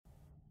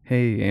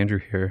Hey, Andrew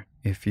here.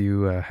 If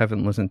you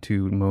haven't listened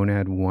to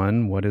Monad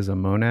 1, What is a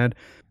Monad?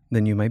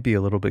 Then you might be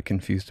a little bit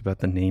confused about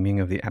the naming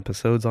of the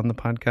episodes on the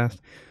podcast.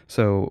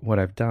 So, what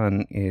I've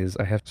done is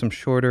I have some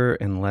shorter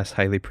and less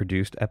highly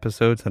produced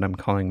episodes that I'm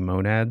calling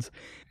Monads,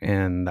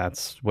 and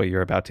that's what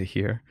you're about to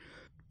hear.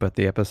 But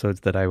the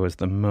episodes that I was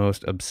the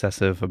most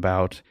obsessive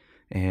about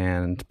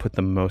and put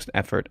the most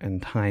effort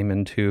and time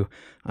into,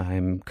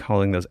 I'm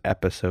calling those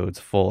episodes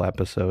full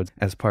episodes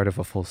as part of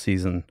a full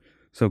season.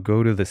 So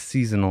go to the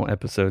seasonal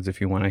episodes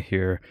if you want to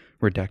hear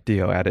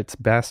Reductio at its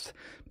best.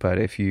 But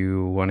if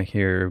you want to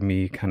hear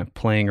me kind of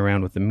playing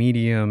around with the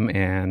medium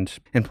and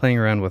playing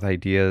around with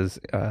ideas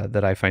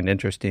that I find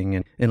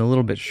interesting in a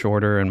little bit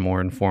shorter and more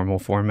informal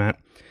format,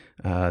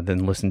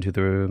 then listen to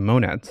the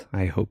Monads.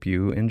 I hope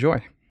you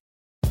enjoy.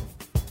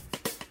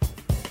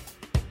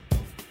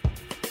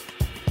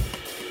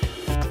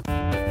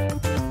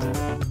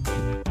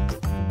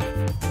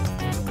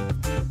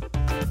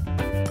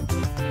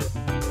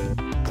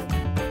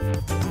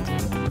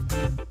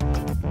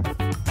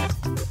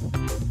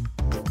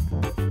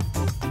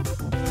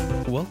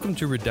 Welcome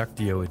to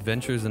Reductio,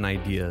 Adventures and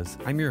Ideas.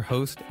 I'm your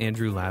host,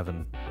 Andrew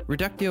Lavin.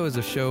 Reductio is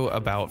a show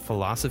about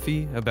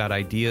philosophy, about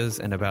ideas,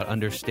 and about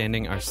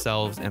understanding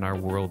ourselves and our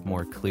world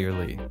more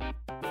clearly.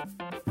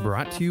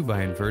 Brought to you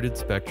by Inverted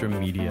Spectrum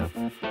Media.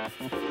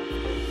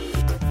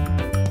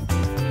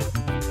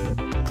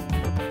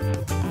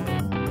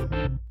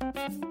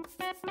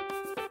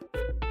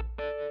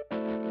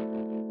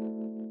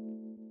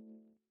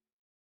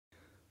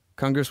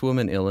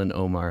 Congresswoman Ilhan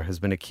Omar has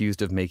been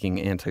accused of making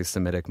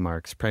anti-Semitic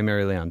marks,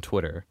 primarily on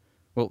Twitter.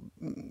 Well,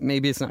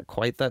 maybe it's not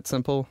quite that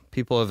simple.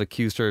 People have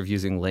accused her of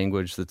using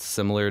language that's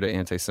similar to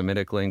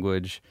anti-Semitic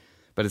language,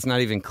 but it's not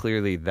even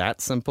clearly that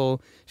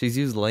simple. She's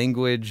used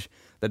language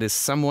that is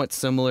somewhat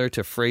similar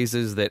to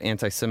phrases that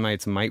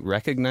anti-Semites might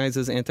recognize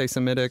as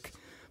anti-Semitic,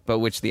 but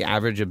which the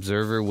average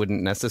observer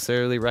wouldn't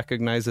necessarily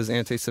recognize as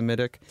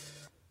anti-Semitic.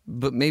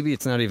 But maybe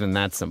it's not even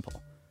that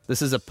simple.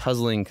 This is a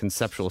puzzling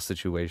conceptual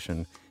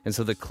situation, and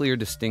so the clear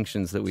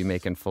distinctions that we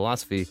make in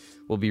philosophy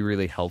will be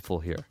really helpful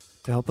here.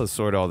 To help us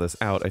sort all this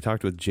out, I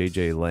talked with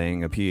J.J.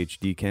 Lang, a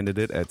PhD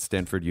candidate at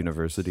Stanford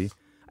University.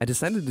 I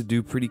decided to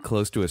do pretty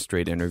close to a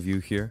straight interview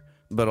here,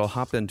 but I'll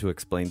hop in to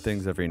explain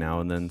things every now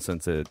and then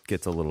since it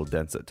gets a little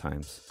dense at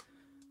times.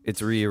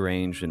 It's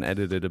rearranged and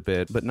edited a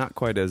bit, but not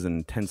quite as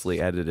intensely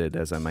edited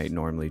as I might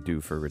normally do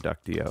for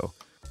Reductio.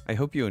 I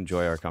hope you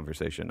enjoy our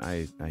conversation.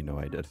 I know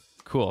I did.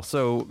 Cool.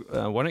 So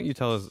why don't you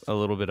tell us a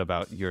little bit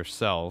about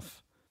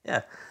yourself?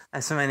 Yeah.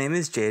 So my name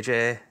is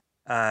JJ.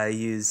 I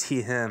use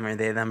he, him, or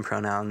they, them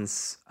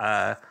pronouns.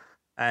 I'm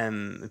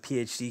a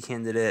PhD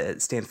candidate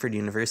at Stanford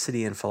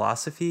University in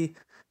philosophy.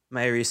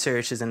 My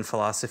research is in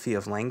philosophy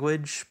of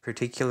language,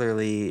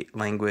 particularly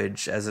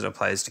language as it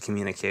applies to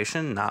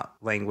communication, not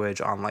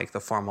language on like the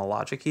formal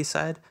logic-y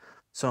side.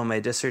 So my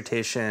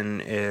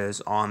dissertation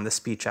is on the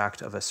speech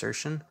act of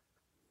assertion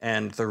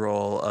and the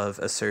role of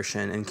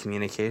assertion in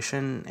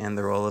communication and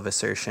the role of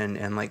assertion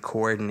in like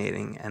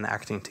coordinating and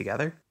acting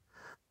together.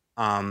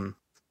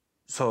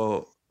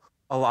 So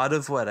a lot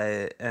of what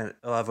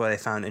I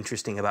found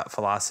interesting about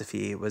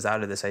philosophy was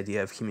out of this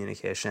idea of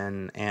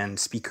communication and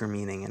speaker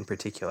meaning in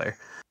particular.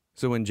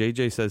 So when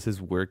JJ says his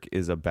work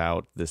is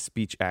about the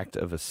speech act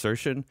of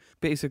assertion,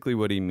 basically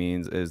what he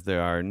means is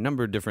there are a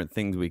number of different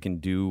things we can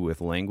do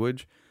with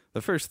language.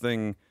 The first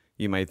thing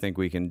you might think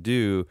we can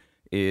do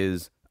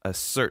is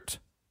assert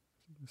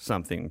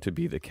something to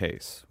be the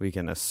case. We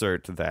can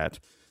assert that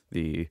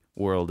the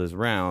world is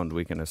round.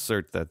 We can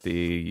assert that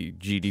the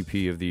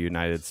GDP of the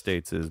United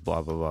States is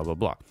blah, blah, blah, blah,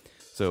 blah.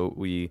 So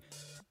we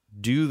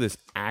do this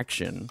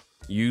action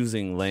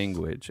using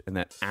language, and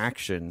that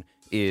action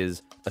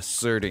is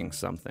asserting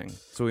something.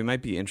 So we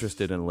might be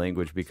interested in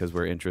language because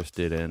we're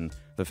interested in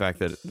the fact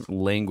that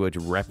language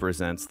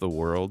represents the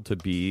world to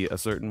be a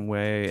certain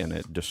way, and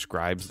it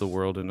describes the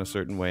world in a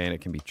certain way, and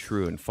it can be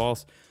true and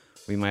false.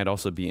 We might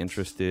also be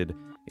interested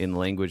in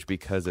language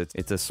because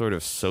it's a sort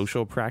of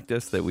social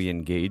practice that we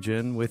engage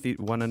in with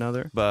one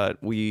another.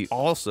 But we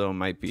also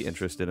might be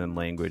interested in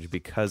language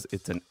because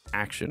it's an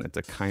action. It's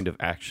a kind of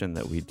action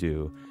that we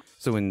do.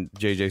 So when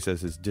JJ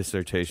says his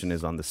dissertation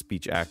is on the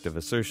speech act of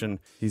assertion,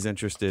 he's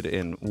interested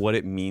in what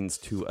it means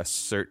to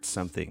assert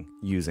something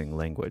using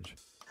language.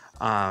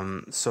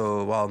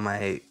 So while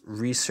my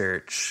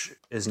research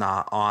is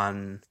not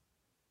on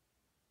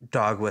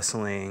dog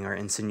whistling or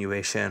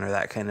insinuation or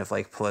that kind of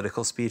like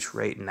political speech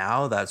right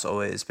now, that's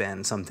always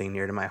been something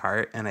near to my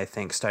heart. And I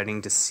think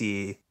starting to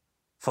see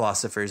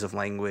philosophers of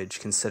language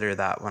consider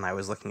that when I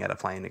was looking at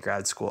applying to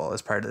grad school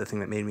as part of the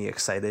thing that made me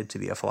excited to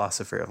be a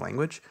philosopher of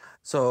language.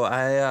 So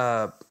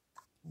I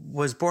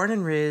was born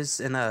and raised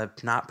in a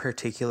not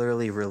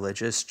particularly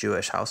religious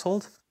Jewish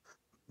household.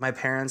 My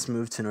parents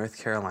moved to North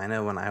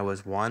Carolina when I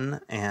was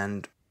 1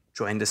 and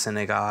joined a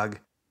synagogue.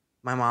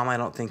 My mom, I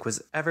don't think, was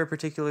ever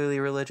particularly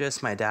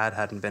religious. My dad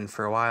hadn't been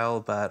for a while,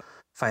 but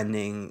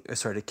finding a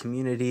sort of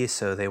community,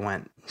 so they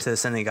went to the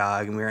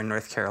synagogue, and we were in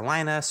North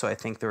Carolina, so I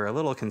think they were a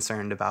little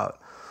concerned about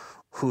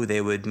who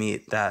they would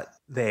meet that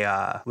they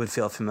would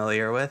feel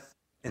familiar with.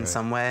 in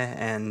some way,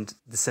 and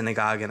the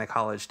synagogue in a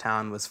college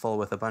town was full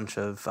with a bunch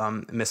of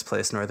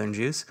misplaced Northern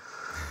Jews.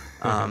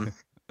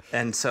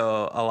 And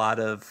so a lot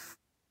of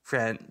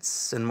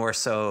friends, and more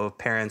so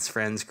parents'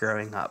 friends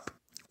growing up,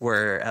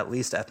 were at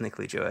least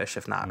ethnically Jewish,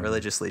 if not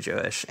religiously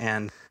Jewish.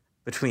 And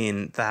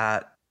between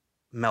that,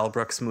 Mel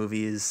Brooks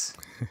movies,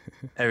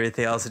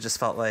 everything else, it just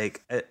felt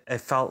like I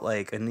felt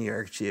like a New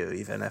York Jew,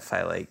 even if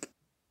I like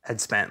had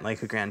spent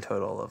like a grand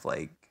total of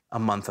like a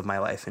month of my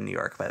life in New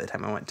York by the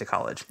time I went to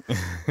college.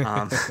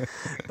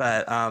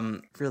 But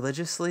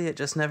religiously, it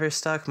just never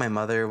stuck. My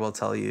mother will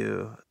tell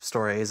you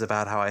stories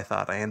about how I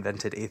thought I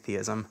invented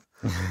atheism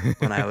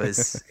when I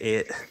was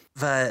 8.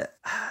 But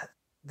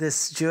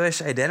this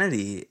Jewish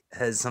identity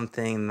has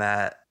something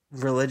that,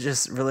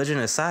 religion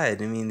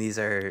aside, I mean, these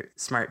are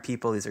smart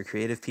people, these are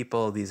creative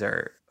people, these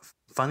are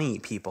funny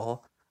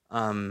people.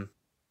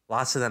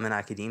 Lots of them in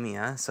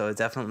academia. So it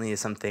definitely is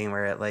something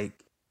where it like,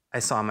 I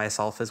saw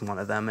myself as one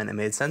of them and it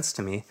made sense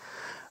to me.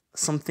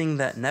 Something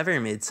that never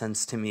made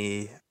sense to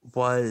me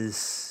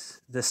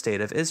was the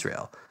state of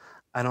Israel.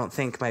 I don't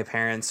think my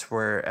parents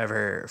were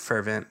ever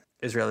fervent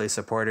Israeli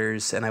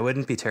supporters, and I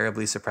wouldn't be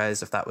terribly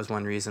surprised if that was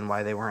one reason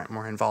why they weren't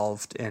more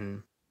involved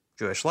in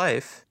Jewish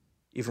life,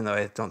 even though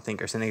I don't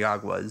think our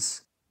synagogue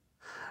was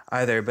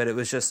either. But it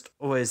was just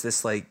always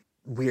this like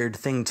weird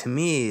thing to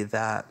me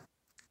that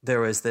there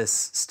was this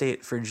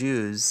state for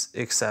Jews,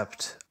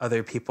 except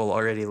other people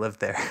already lived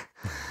there.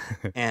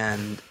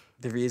 And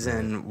the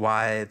reason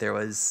why there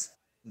was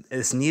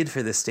this need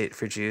for this state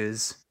for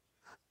Jews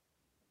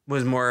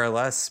was more or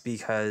less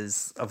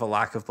because of a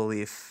lack of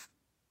belief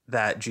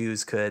that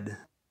Jews could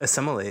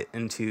assimilate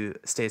into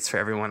states for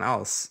everyone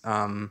else.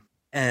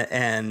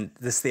 And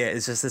this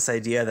it's just this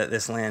idea that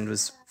this land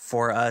was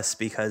for us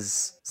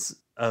because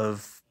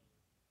of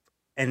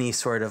any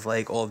sort of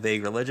like old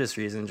vague religious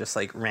reason just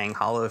like rang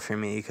hollow for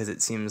me, because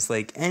it seems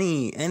like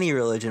any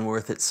religion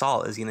worth its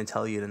salt is going to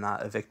tell you to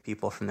not evict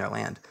people from their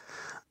land.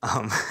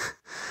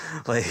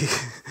 Like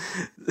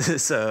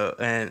so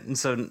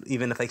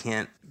even if I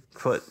can't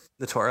put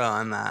the Torah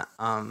on that,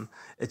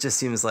 it just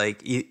seems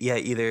like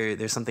either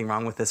there's something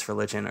wrong with this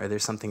religion or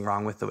there's something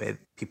wrong with the way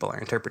people are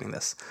interpreting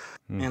this.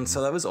 And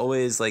so that was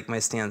always like my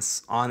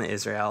stance on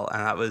Israel,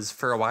 and that was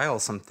for a while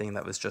something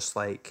that was just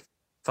like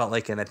felt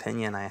like an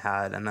opinion I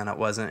had. And then it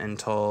wasn't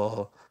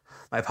until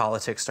my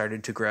politics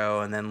started to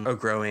grow, and then a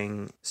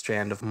growing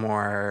strand of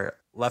more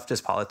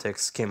leftist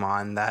politics came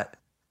on, that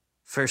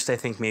first, I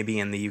think maybe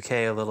in the UK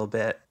a little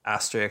bit,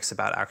 asterisks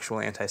about actual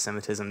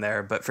anti-Semitism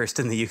there, but first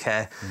in the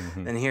UK.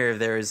 Then here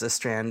there is a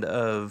strand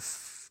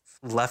of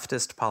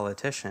leftist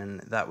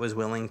politician that was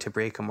willing to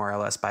break a more or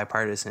less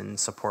bipartisan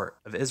support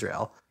of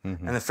Israel.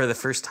 And for the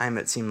first time,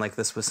 it seemed like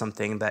this was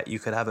something that you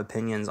could have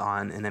opinions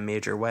on in a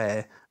major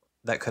way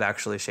that could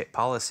actually shape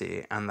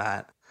policy, and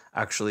that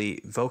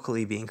actually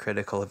vocally being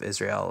critical of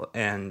Israel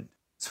and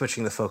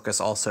switching the focus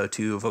also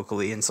to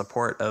vocally in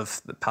support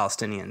of the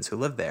Palestinians who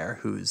live there,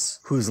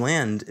 whose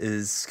land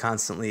is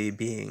constantly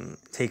being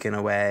taken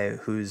away,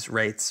 whose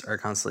rights are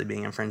constantly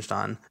being infringed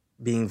on,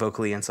 being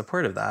vocally in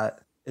support of that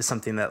is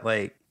something that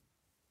like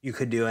you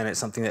could do. And it's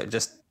something that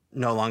just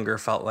no longer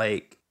felt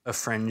like a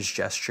fringe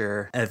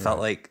gesture, and it felt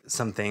like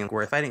something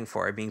worth fighting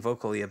for, being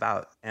vocally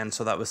about. And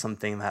so that was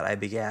something that I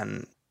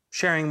began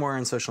sharing more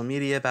on social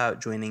media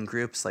about, joining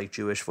groups like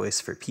Jewish Voice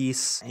for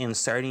Peace, and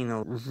starting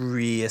to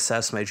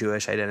reassess my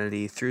Jewish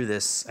identity through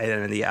this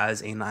identity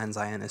as a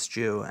non-Zionist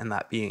Jew, and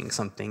that being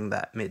something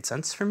that made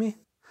sense for me.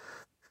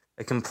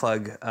 I can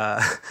plug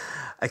a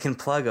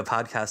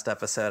podcast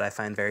episode I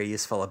find very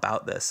useful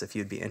about this if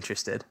you'd be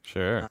interested.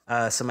 Sure.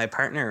 So my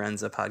partner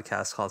runs a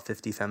podcast called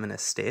 50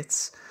 Feminist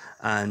States,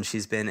 and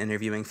she's been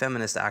interviewing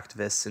feminist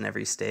activists in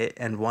every state.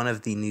 And one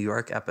of the New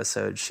York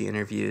episodes, she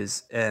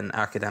interviews an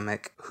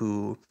academic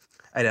who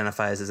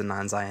identifies as a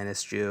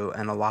non-Zionist Jew,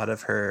 and a lot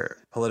of her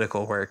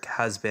political work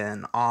has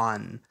been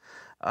on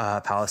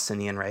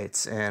Palestinian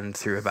rights. And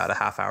through about a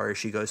half hour,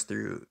 she goes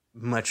through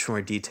much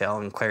more detail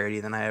and clarity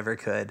than I ever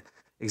could,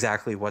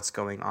 exactly what's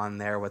going on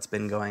there, what's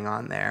been going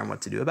on there, and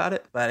what to do about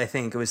it. But I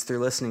think it was through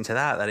listening to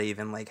that I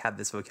even like had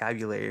this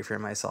vocabulary for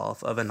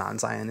myself of a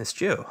non-Zionist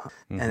Jew.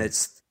 And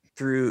it's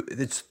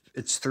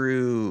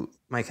through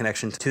my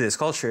connection to this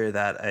culture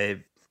that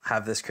I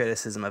have this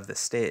criticism of this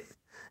state.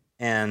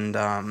 And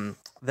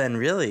then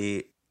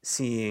really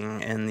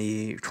seeing in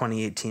the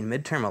 2018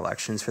 midterm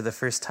elections for the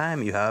first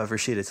time, you have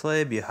Rashida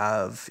Tlaib, you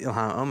have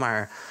Ilhan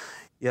Omar,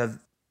 you have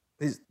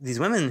these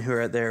women who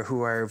are there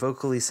who are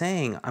vocally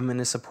saying, I'm going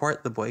to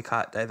support the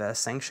boycott,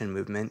 divest, sanction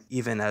movement,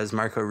 even as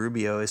Marco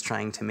Rubio is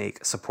trying to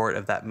make support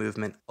of that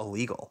movement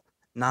illegal.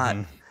 Not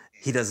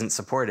he doesn't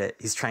support it.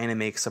 He's trying to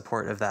make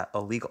support of that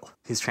illegal.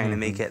 He's trying to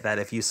make it that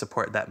if you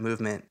support that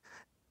movement,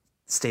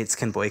 states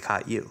can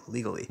boycott you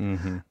legally.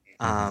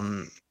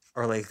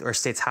 Or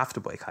states have to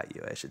boycott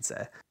you, I should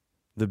say.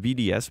 The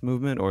BDS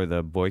movement, or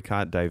the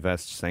boycott,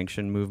 divest,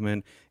 sanction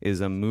movement,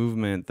 is a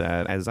movement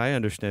that, as I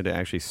understand it,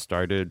 actually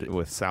started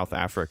with South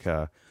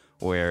Africa,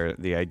 where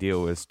the idea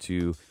was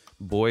to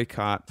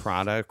boycott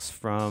products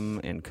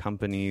from and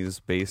companies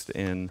based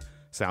in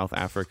South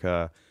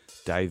Africa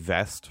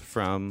divest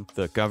from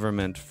the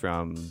government,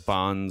 from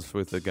bonds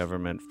with the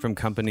government, from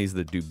companies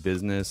that do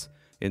business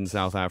in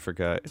South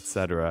Africa,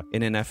 etc.,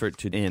 in an effort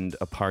to end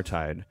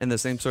apartheid. And the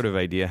same sort of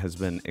idea has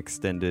been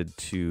extended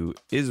to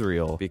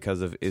Israel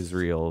because of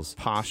Israel's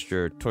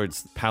posture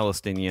towards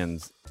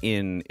Palestinians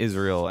in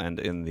Israel and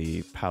in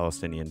the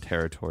Palestinian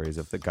territories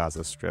of the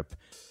Gaza Strip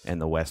and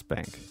the West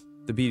Bank.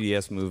 The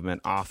BDS movement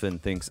often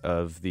thinks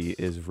of the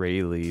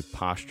Israeli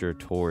posture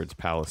towards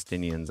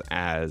Palestinians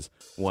as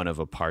one of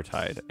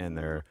apartheid, and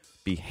their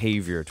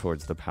behavior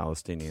towards the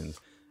Palestinians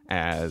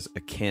as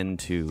akin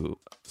to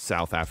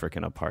South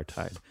African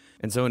apartheid.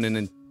 And so in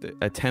an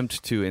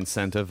attempt to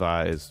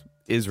incentivize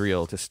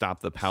Israel to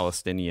stop the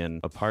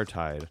Palestinian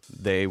apartheid,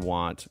 they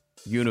want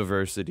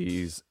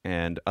universities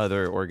and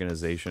other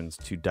organizations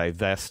to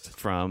divest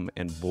from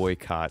and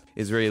boycott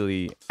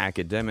Israeli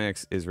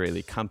academics,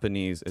 Israeli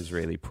companies,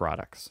 Israeli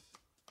products.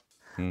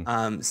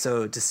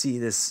 So to see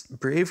this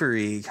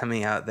bravery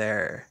coming out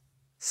there,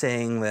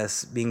 saying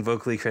this, being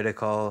vocally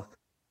critical,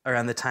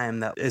 around the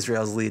time that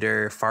Israel's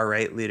leader,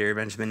 far-right leader,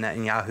 Benjamin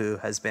Netanyahu,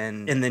 has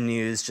been in the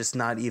news, just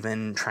not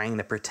even trying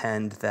to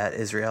pretend that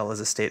Israel is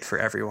a state for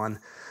everyone,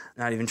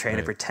 not even trying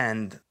to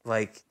pretend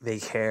like they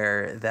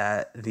care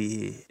that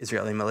the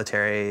Israeli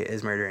military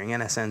is murdering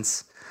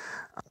innocents.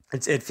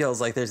 It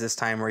feels like there's this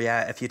time where,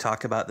 if you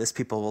talk about this,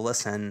 people will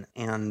listen.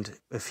 And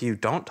if you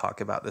don't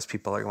talk about this,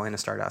 people are going to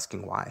start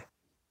asking why.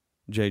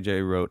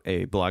 JJ wrote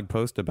a blog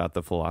post about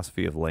the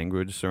philosophy of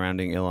language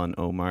surrounding Ilhan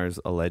Omar's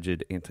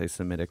alleged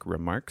anti-Semitic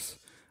remarks.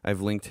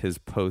 I've linked his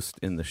post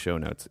in the show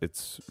notes.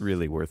 It's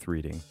really worth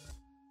reading.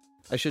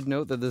 I should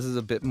note that this is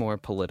a bit more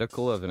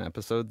political of an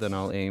episode than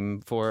I'll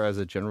aim for as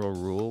a general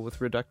rule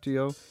with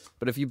Reductio,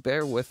 but if you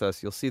bear with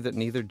us, you'll see that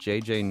neither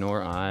JJ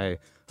nor I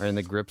are in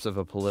the grips of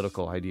a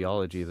political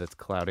ideology that's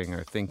clouding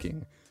our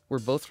thinking. We're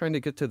both trying to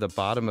get to the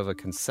bottom of a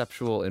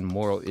conceptual and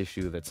moral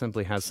issue that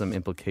simply has some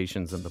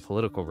implications in the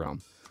political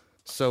realm.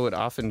 So it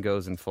often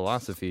goes in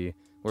philosophy,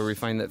 where we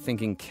find that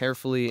thinking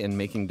carefully and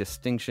making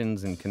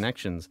distinctions and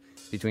connections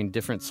between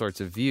different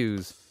sorts of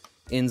views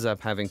ends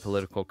up having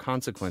political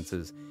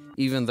consequences,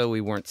 even though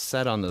we weren't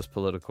set on those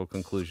political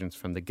conclusions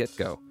from the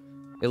get-go,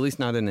 at least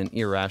not in an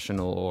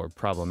irrational or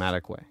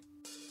problematic way.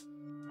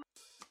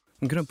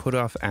 I'm going to put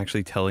off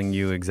actually telling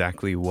you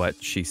exactly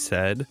what she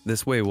said.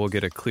 This way we'll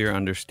get a clear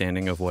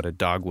understanding of what a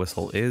dog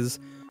whistle is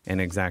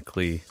and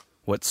exactly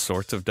what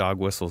sorts of dog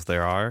whistles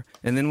there are.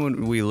 And then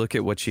when we look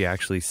at what she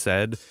actually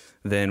said,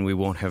 then we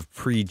won't have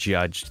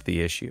prejudged the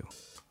issue.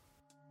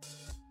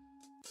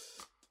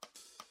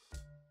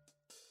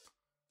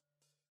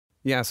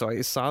 Yeah, so I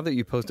saw that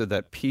you posted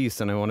that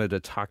piece and I wanted to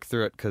talk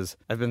through it because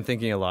I've been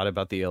thinking a lot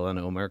about the Ilhan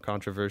Omar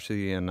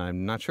controversy and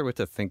I'm not sure what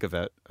to think of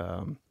it.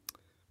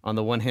 On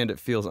the one hand, it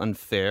feels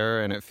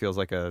unfair and it feels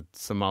like a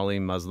Somali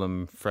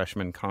Muslim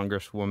freshman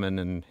congresswoman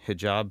in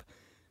hijab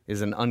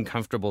is an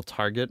uncomfortable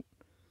target.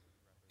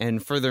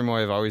 And furthermore,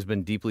 I've always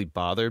been deeply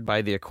bothered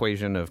by the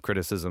equation of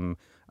criticism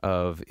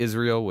of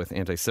Israel with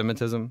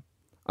anti-Semitism.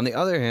 On the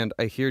other hand,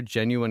 I hear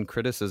genuine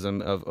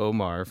criticism of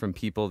Omar from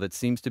people that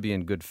seems to be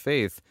in good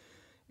faith,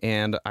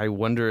 and I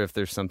wonder if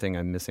there's something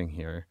I'm missing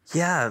here.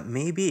 Yeah,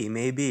 maybe.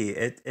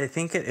 I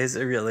think it is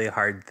a really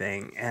hard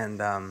thing,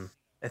 and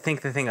I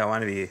think one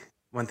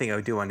thing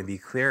I do want to be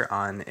clear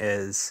on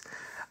is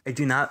I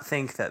do not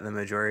think that the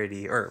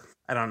majority, or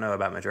I don't know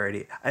about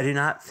majority, I do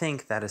not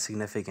think that a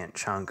significant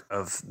chunk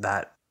of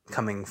that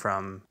coming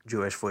from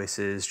Jewish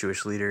voices,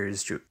 Jewish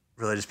leaders,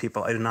 religious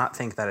people, I do not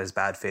think that is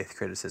bad faith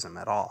criticism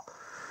at all.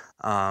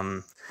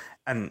 There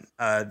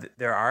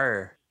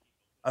are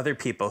other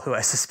people who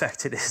I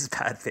suspect it is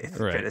bad faith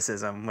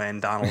criticism. When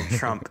Donald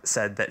Trump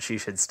said that she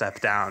should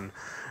step down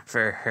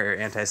for her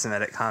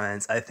anti-Semitic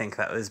comments, I think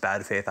that was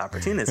bad faith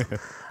opportunism.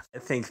 I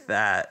think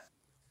that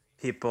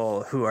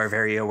people who are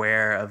very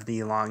aware of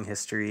the long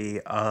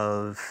history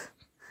of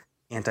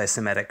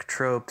anti-Semitic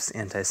tropes,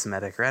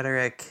 anti-Semitic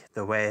rhetoric,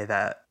 the way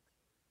that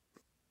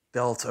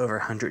built over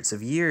hundreds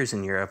of years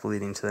in Europe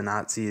leading to the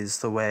Nazis,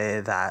 the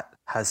way that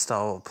has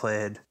still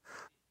played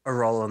a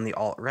role in the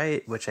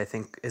alt-right, which I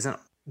think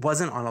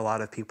wasn't on a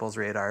lot of people's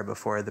radar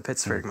before the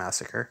Pittsburgh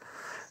massacre,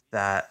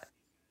 that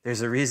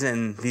there's a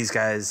reason these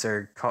guys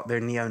they're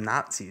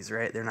neo-Nazis,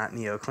 right? They're not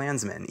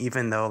neo-Klansmen,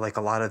 even though like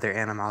a lot of their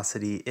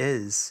animosity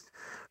is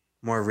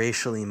more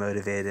racially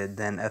motivated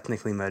than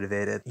ethnically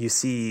motivated. You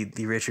see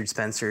the Richard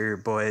Spencer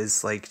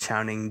boys like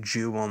chanting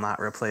 "Jew will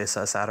not replace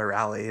us" at a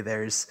rally.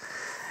 There's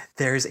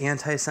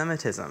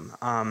anti-Semitism.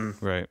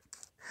 Right.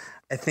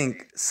 I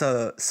think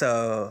so.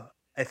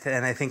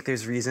 And I think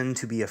there's reason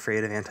to be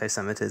afraid of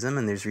anti-Semitism,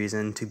 and there's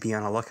reason to be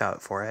on a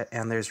lookout for it,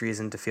 and there's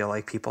reason to feel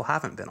like people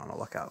haven't been on a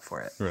lookout for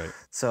it. Right.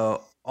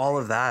 So all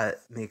of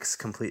that makes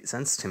complete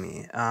sense to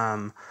me.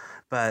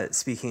 But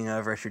speaking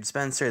of Richard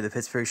Spencer, the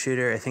Pittsburgh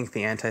shooter, I think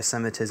the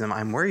anti-Semitism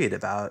I'm worried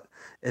about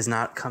is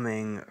not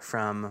coming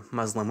from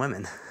Muslim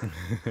women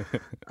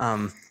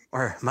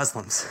or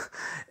Muslims.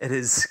 It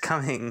is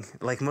coming,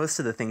 like most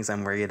of the things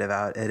I'm worried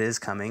about, it is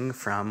coming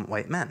from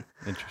white men.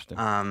 Interesting.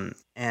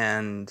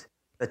 And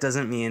That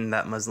doesn't mean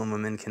that Muslim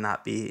women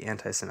cannot be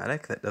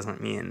anti-Semitic. That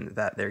doesn't mean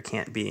that there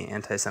can't be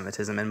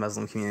anti-Semitism in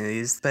Muslim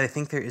communities. But I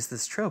think there is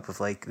this trope of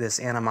like this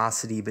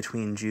animosity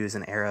between Jews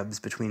and Arabs,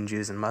 between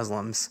Jews and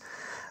Muslims,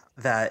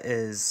 that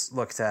is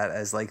looked at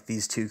as like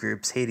these two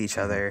groups hate each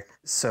other.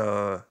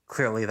 So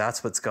clearly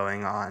that's what's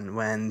going on,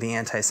 when the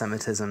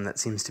anti-Semitism that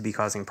seems to be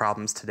causing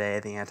problems today,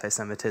 the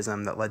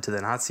anti-Semitism that led to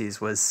the Nazis,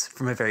 was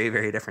from a very,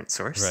 very different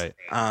source.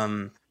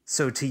 Right.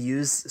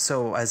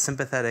 So as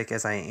sympathetic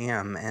as I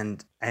am,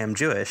 and I am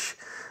Jewish,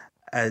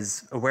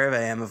 as aware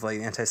I am of like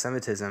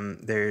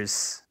anti-Semitism,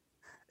 it's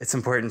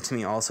important to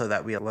me also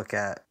that we look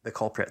at the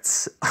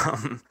culprits.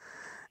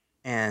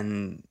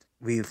 And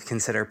we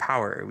consider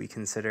power. We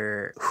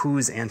consider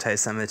whose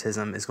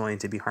anti-Semitism is going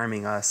to be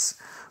harming us,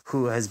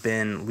 who has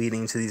been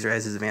leading to these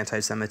rises of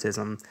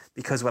anti-Semitism.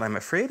 Because what I'm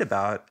afraid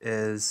about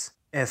is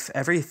if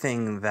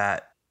everything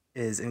that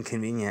is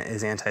inconvenient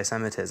is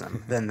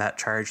anti-Semitism, then that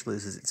charge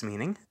loses its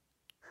meaning.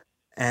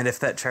 And if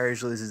that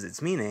charge loses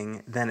its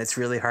meaning, then it's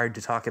really hard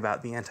to talk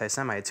about the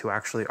anti-Semites who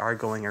actually are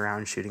going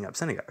around shooting up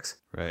synagogues.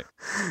 Right.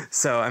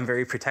 So I'm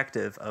very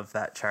protective of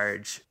that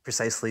charge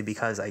precisely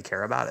because I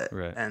care about it,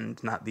 right, and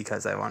not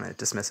because I want to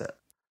dismiss it.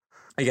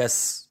 I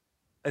guess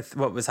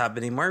what was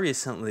happening more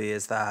recently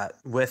is that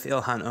with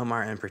Ilhan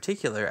Omar in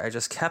particular, I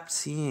just kept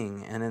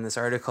seeing, and in this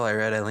article I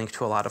read, I linked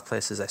to a lot of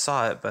places I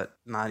saw it, but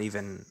not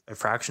even a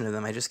fraction of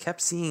them. I just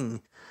kept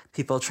seeing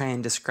people try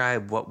and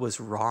describe what was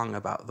wrong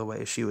about the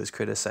way she was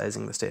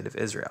criticizing the state of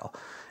Israel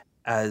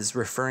as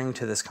referring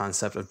to this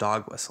concept of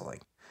dog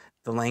whistling.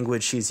 The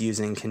language she's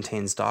using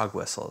contains dog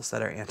whistles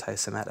that are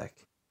anti-Semitic.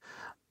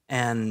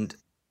 And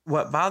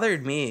what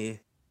bothered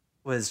me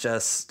was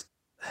just,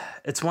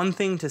 it's one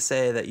thing to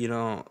say that you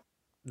don't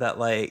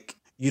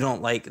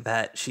like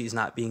that she's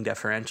not being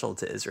deferential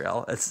to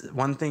Israel. It's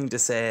one thing to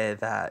say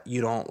that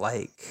you don't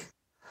like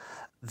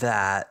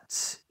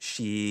that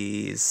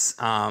she's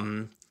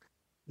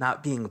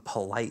not being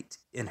polite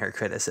in her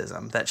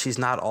criticism, that she's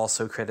not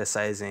also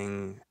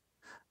criticizing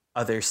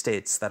other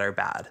states that are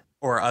bad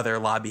or other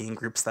lobbying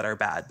groups that are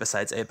bad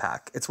besides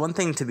AIPAC. It's one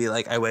thing to be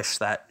like, I wish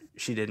that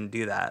she didn't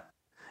do that.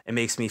 It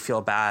makes me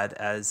feel bad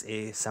as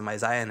a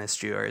semi-Zionist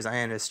Jew or a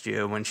Zionist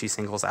Jew when she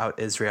singles out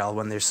Israel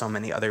when there's so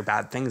many other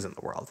bad things in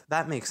the world.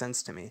 That makes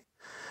sense to me.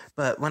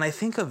 But when I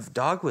think of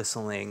dog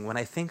whistling, when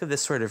I think of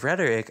this sort of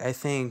rhetoric, I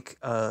think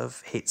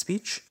of hate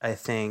speech. I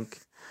think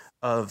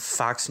of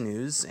Fox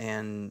News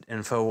and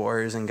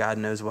InfoWars and God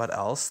knows what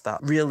else that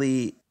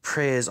really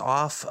preys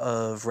off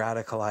of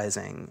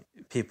radicalizing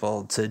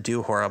people to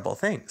do horrible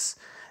things.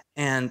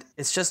 And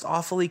it's just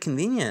awfully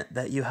convenient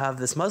that you have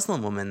this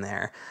Muslim woman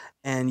there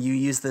and you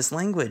use this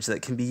language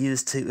that can be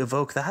used to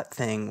evoke that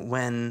thing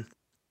when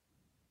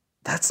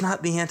that's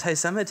not the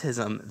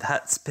anti-Semitism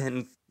that's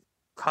been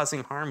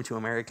causing harm to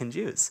American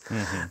Jews.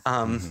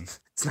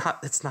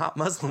 It's not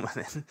Muslim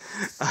women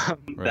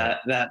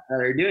that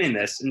are doing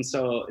this. And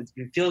so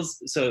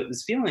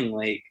it's feeling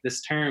like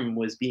this term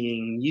was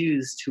being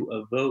used to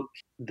evoke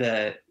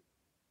the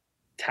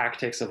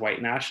tactics of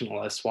white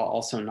nationalists while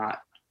also not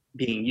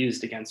being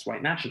used against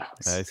white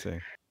nationalists. I see.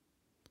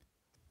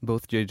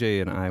 Both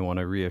JJ and I want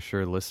to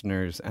reassure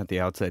listeners at the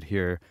outset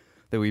here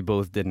that we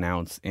both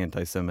denounce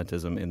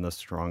anti-Semitism in the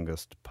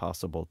strongest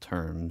possible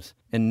terms,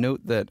 and note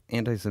that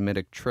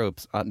anti-Semitic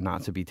tropes ought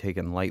not to be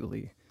taken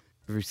lightly.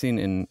 We've seen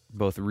in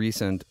both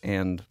recent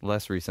and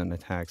less recent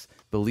attacks,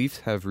 beliefs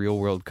have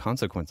real-world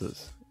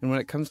consequences. And when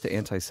it comes to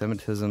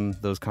anti-Semitism,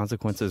 those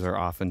consequences are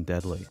often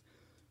deadly.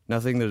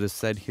 Nothing that is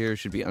said here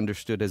should be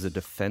understood as a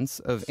defense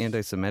of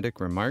anti-Semitic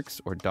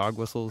remarks or dog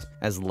whistles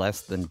as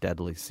less than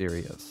deadly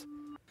serious.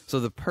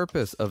 So the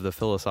purpose of the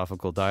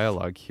philosophical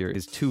dialogue here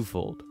is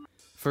twofold.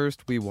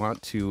 First, we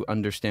want to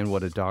understand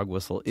what a dog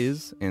whistle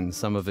is and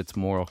some of its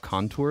moral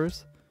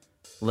contours.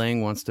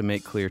 Lang wants to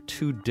make clear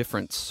two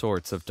different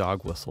sorts of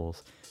dog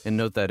whistles, and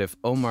note that if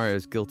Omar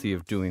is guilty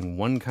of doing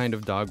one kind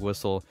of dog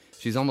whistle,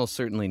 she's almost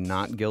certainly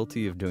not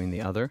guilty of doing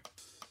the other.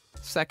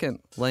 Second,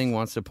 Lang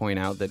wants to point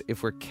out that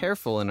if we're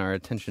careful in our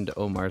attention to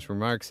Omar's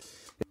remarks,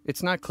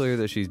 it's not clear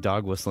that she's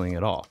dog whistling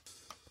at all.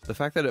 The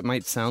fact that it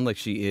might sound like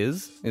she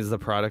is the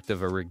product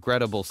of a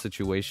regrettable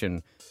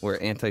situation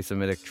where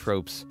anti-Semitic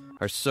tropes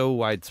are so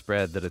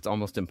widespread that it's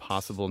almost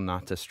impossible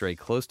not to stray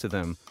close to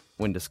them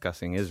when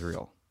discussing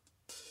Israel.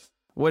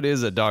 What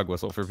is a dog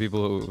whistle for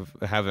people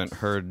who haven't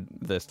heard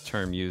this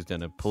term used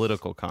in a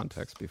political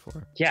context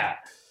before? Yeah,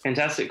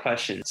 fantastic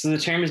question. So the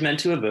term is meant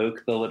to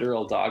evoke the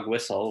literal dog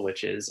whistle,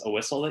 which is a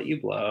whistle that you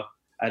blow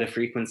at a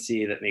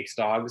frequency that makes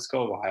dogs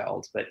go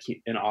wild, but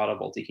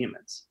inaudible to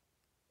humans.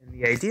 And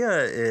the idea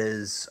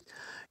is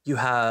you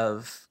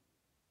have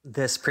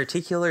this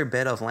particular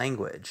bit of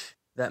language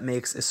that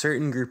makes a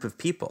certain group of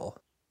people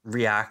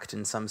react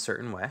in some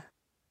certain way,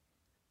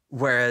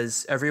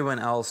 whereas everyone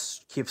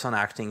else keeps on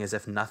acting as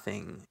if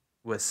nothing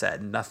was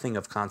said, nothing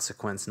of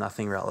consequence,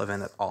 nothing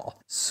relevant at all.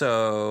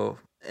 So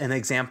an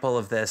example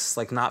of this,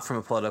 like not from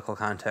a political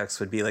context,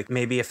 would be like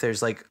maybe if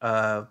there's like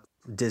a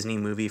Disney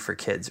movie for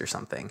kids or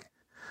something,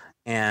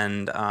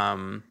 and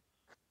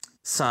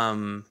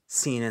some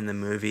scene in the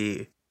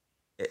movie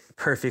it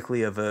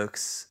perfectly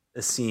evokes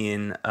a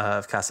scene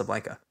of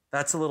Casablanca.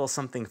 That's a little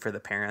something for the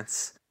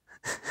parents.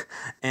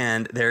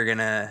 And they're going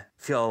to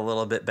feel a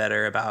little bit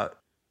better about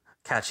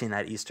catching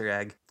that Easter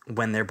egg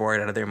when they're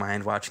bored out of their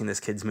mind watching this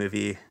kids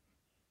movie,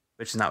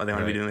 which is not what they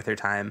want to be doing with their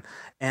time.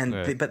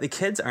 And but the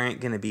kids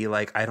aren't going to be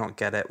like, I don't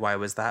get it. Why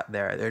was that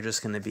there? They're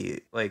just going to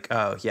be like,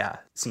 oh yeah,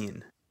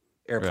 scene,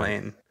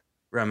 airplane,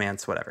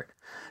 romance, whatever.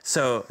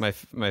 So my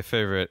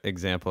favorite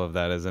example of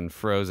that is in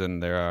Frozen.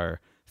 There are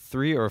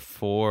 3 or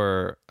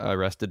 4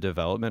 Arrested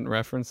Development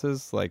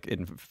references, like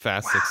in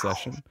fast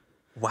succession.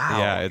 Wow.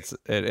 Yeah,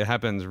 it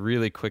happens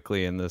really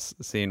quickly in this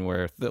scene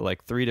where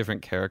like 3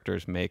 different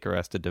characters make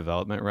Arrested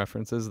Development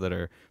references that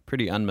are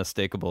pretty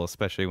unmistakable,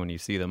 especially when you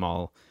see them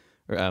all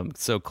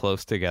so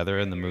close together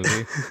in the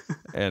movie.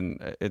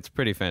 And it's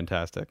pretty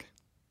fantastic.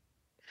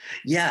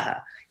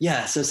 Yeah.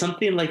 So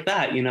something like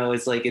that,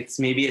 is like, it's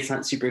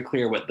not super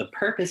clear what the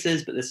purpose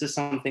is, but this is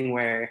something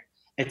where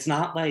it's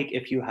not like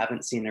if you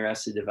haven't seen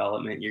Arrested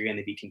Development, you're going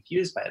to be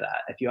confused by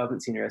that. If you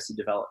haven't seen Arrested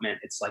Development,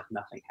 it's like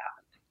nothing happened.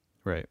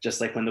 Right. Just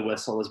like when the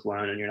whistle is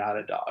blown and you're not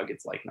a dog,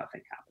 it's like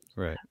nothing happened.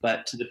 Right.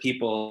 But to the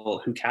people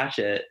who catch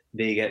it,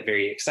 they get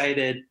very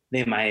excited.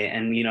 They might,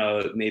 and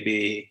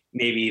maybe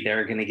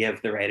they're going to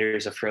give the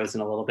writers of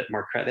Frozen a little bit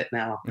more credit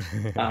now,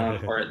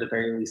 or at the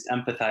very least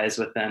empathize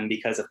with them,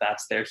 because if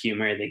that's their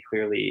humor, they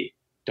clearly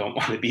don't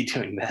want to be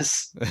doing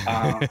this.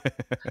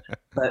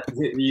 But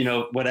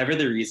whatever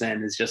the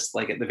reason is, just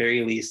like at the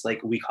very least,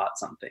 like we caught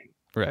something.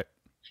 Right.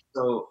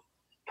 So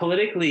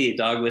politically,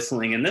 dog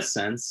whistling in this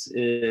sense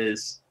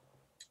is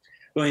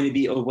going to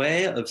be a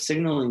way of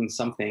signaling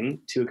something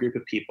to a group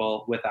of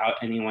people without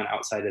anyone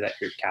outside of that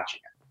group catching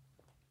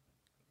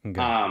it.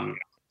 Okay.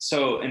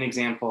 So an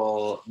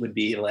example would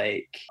be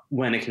like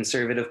when a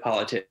conservative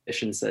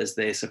politician says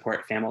they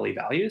support family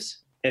values.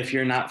 If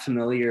you're not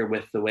familiar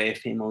with the way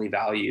family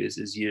values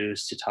is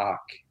used to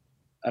talk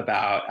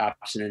about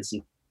abstinence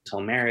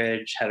until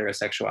marriage,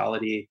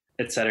 heterosexuality,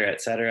 et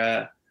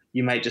cetera,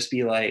 you might just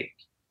be like,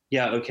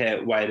 yeah,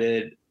 okay, why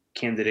did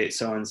candidate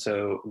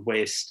so-and-so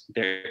waste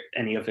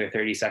any of their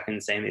 30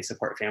 seconds saying they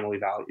support family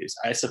values?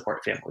 I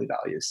support family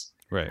values.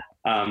 Right.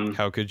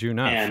 How could you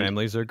not?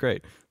 Families are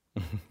great.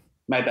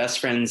 My best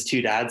friend's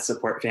 2 dads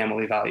support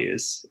family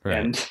values. Right.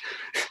 And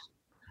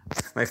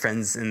my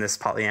friends in this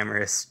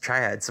polyamorous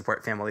triad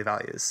support family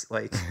values.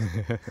 Like,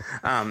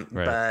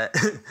 right.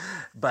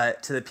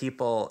 but to the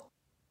people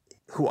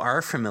who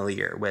are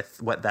familiar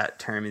with what that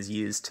term is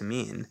used to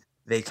mean,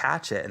 they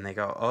catch it and they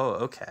go, oh,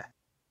 okay.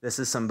 This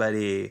is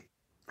somebody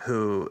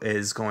who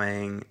is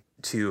going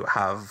to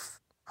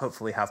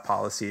hopefully have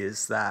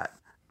policies that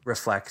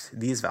reflect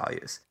these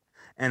values.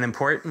 And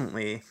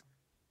importantly,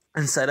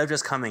 instead of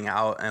just coming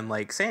out and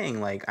like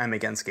saying like, I'm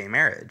against gay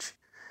marriage,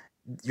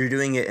 you're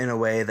doing it in a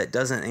way that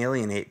doesn't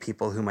alienate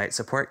people who might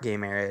support gay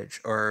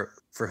marriage or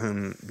for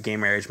whom gay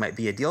marriage might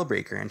be a deal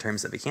breaker in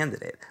terms of a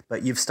candidate.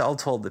 But you've still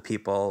told the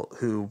people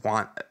who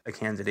want a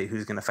candidate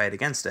who's going to fight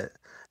against it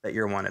that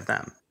you're one of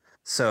them.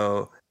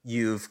 So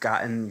you've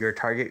gotten your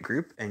target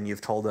group and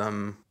you've told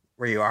them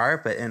where you are,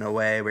 but in a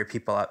way where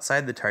people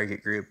outside the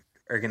target group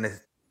are going to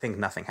think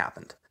nothing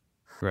happened.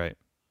 Right.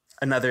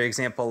 Another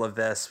example of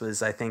this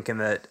was, I think, in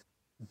that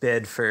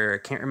bid for,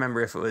 I can't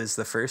remember if it was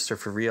the first or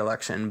for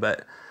re-election,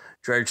 but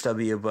George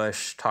W.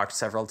 Bush talked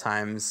several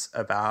times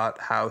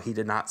about how he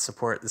did not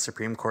support the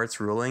Supreme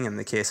Court's ruling in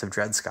the case of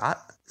Dred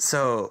Scott.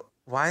 So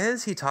why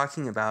is he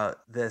talking about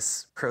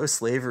this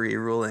pro-slavery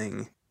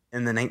ruling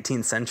in the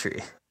 19th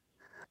century?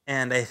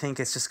 And I think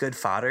it's just good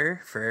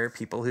fodder for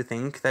people who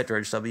think that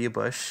George W.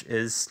 Bush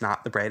is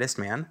not the brightest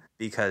man,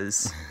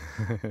 because,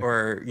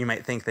 or you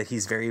might think that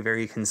he's very,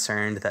 very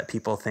concerned that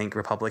people think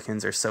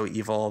Republicans are so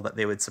evil that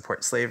they would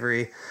support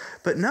slavery.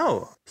 But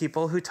no,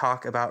 people who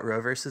talk about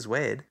Roe versus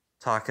Wade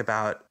talk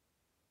about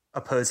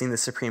opposing the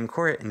Supreme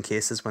Court in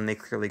cases when they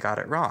clearly got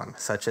it wrong,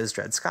 such as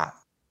Dred Scott.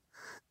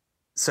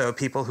 So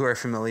people who are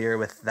familiar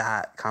with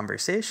that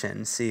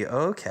conversation see,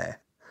 oh, okay,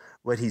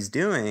 what he's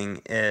doing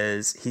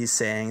is he's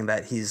saying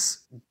that he's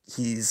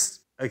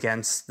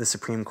against the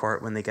Supreme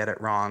Court when they get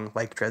it wrong,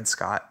 like Dred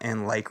Scott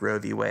and like Roe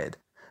v. Wade,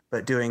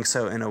 but doing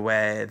so in a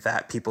way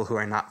that people who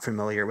are not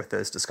familiar with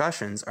those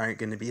discussions aren't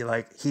going to be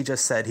like, he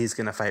just said he's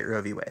going to fight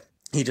Roe v. Wade.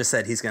 He just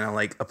said he's going to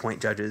like appoint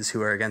judges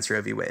who are against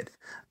Roe v. Wade.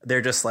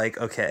 They're just like,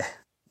 okay,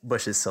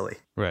 Bush is silly.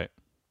 Right.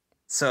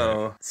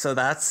 So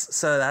that's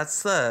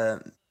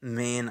the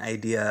main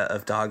idea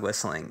of dog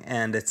whistling,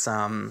 and it's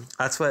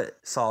that's what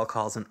Saul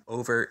calls an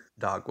overt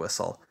dog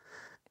whistle.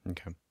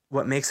 Okay.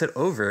 What makes it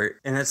overt,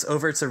 and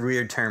overt's a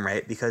weird term,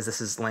 right? Because this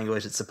is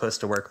language that's supposed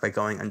to work by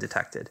going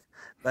undetected,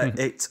 but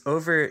it's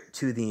overt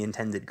to the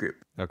intended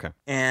group. Okay.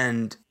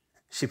 And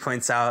she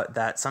points out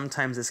that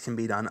sometimes this can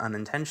be done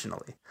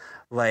unintentionally.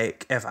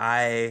 Like if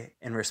I,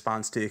 in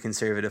response to a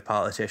conservative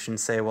politician,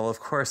 say, well, of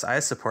course I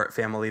support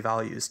family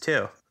values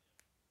too.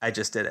 I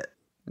just did it.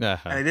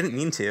 Uh-huh. And I didn't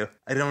mean to.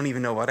 I don't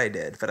even know what I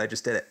did, but I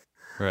just did it.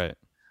 Right.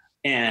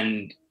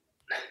 And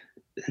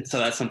so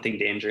that's something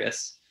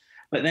dangerous.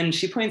 But then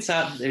she points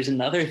out there's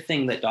another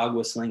thing that dog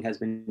whistling has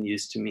been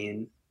used to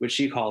mean, which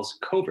she calls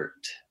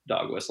covert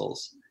dog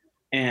whistles.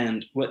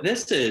 And what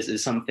this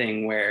is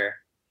something where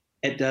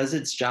it does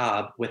its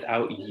job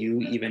without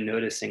you even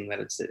noticing that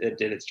it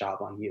did its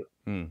job on you.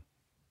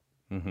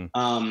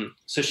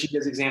 So she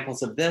gives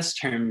examples of this,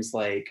 terms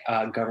like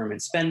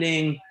government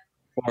spending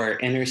or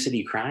inner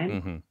city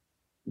crime,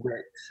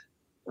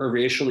 or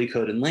racially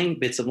coded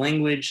bits of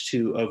language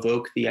to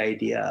evoke the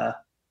idea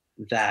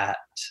that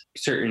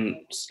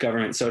certain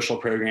government social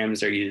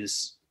programs are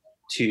used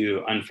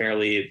to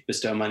unfairly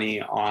bestow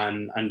money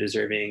on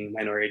undeserving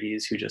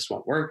minorities who just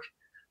won't work.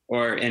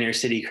 Or inner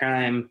city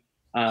crime,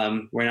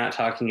 we're not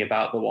talking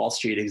about the Wall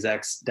Street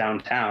execs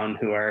downtown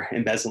who are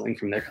embezzling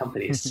from their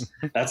companies.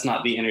 That's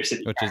not the inner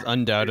city which crime. is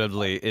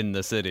undoubtedly in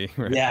the city.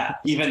 Right? Yeah,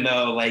 even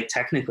though like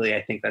technically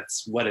I think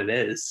that's what it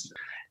is.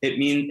 It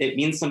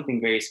means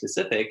something very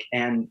specific.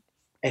 And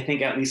I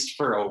think at least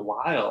for a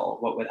while,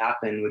 what would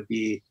happen would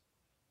be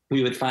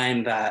we would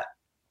find that,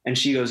 and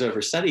she goes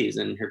over studies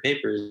in her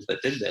papers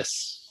that did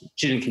this.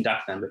 She didn't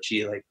conduct them, but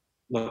she like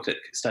looked at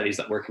studies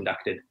that were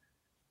conducted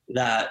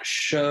that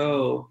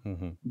show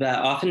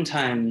that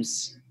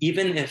oftentimes,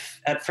 even if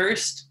at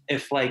first,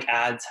 if like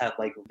ads had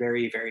like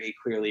very, very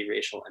clearly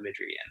racial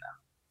imagery in them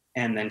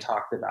and then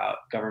talked about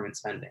government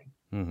spending,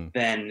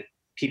 then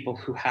people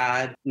who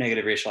had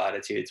negative racial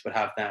attitudes would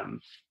have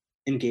them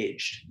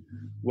engaged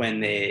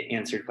when they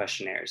answered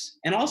questionnaires.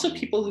 And also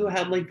people who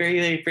had like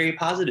very, very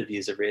positive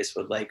views of race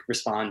would like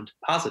respond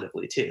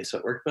positively too. So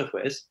it worked both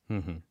ways.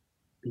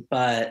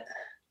 But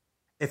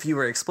if you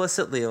were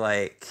explicitly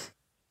like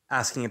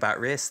asking about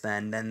race,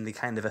 then the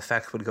kind of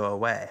effect would go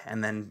away.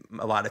 And then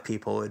a lot of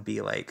people would be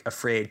like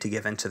afraid to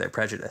give into their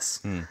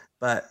prejudice.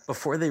 But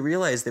before they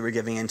realized they were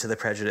giving into the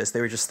prejudice,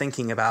 they were just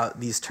thinking about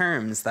these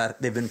terms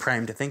that they've been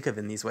primed to think of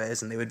in these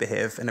ways, and they would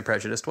behave in a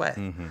prejudiced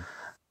way.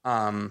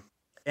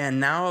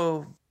 And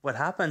now what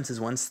happens is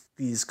once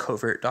these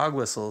covert dog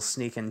whistles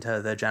sneak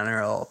into the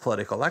general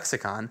political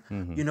lexicon,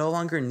 you no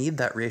longer need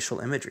that racial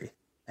imagery.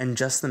 And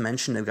just the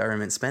mention of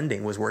government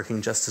spending was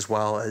working just as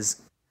well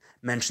as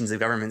mentions of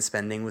government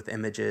spending with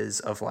images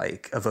of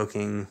like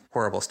evoking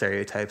horrible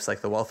stereotypes like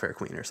the welfare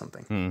queen or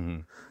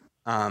something.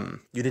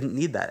 You didn't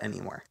need that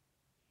anymore.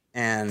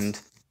 And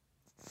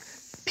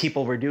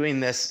people were doing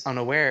this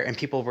unaware, and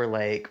people were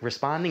like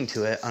responding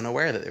to it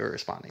unaware that they were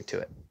responding to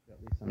it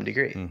to some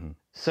degree.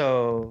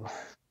 So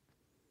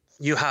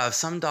you have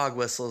some dog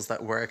whistles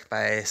that work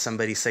by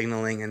somebody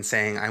signaling and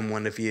saying, I'm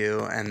one of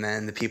you, and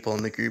then the people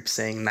in the group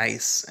saying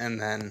nice,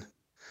 and then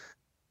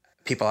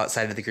people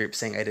outside of the group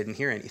saying, I didn't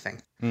hear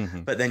anything.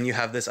 But then you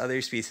have this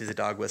other species of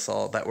dog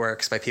whistle that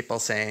works by people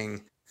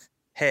saying,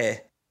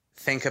 hey,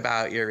 think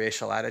about your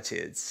racial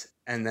attitudes,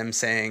 and them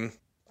saying,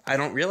 I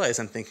don't realize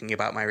I'm thinking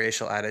about my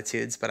racial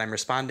attitudes, but I'm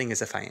responding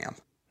as if I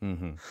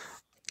am.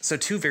 So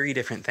two very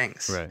different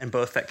things, and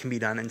both that can be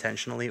done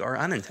intentionally or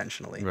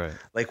unintentionally.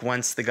 Like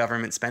once the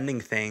government spending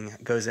thing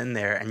goes in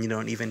there and you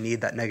don't even need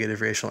that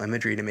negative racial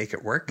imagery to make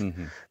it work,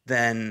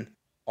 then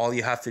all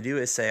you have to do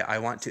is say, I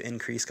want to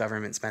increase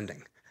government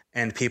spending.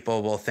 And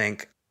people will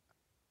think,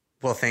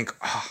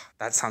 oh,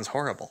 that sounds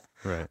horrible.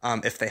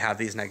 If they have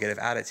these negative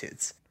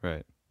attitudes.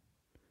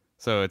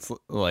 So it's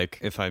like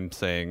if I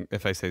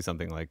say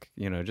something like,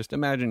 just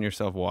imagine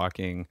yourself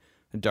walking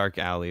a dark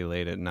alley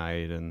late at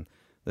night, and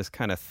this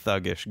kind of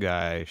thuggish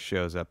guy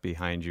shows up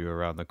behind you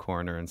around the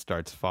corner and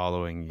starts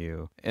following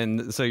you.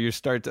 And so I'm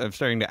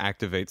starting to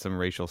activate some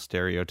racial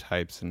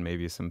stereotypes and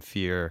maybe some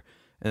fear.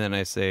 And then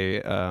I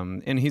say,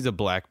 and he's a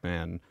black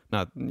man,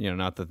 not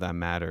that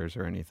matters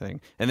or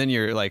anything. And then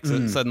you're like,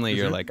 suddenly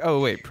you're like, oh,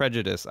 wait,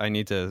 prejudice. I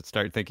need to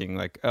start thinking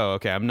like, oh,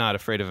 okay, I'm not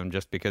afraid of him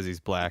just because he's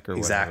black or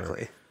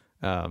whatever.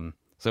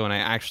 So when I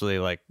actually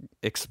like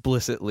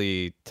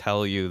explicitly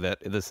tell you that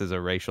this is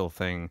a racial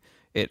thing,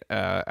 it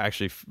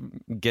actually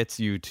gets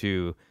you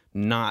to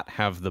not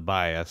have the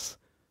bias,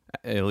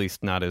 at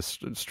least not as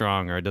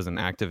strong, or it doesn't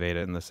activate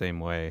it in the same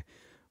way.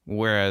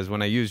 Whereas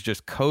when I use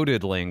just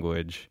coded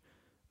language,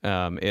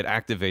 it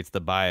activates the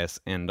bias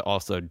and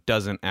also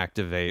doesn't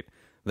activate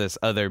this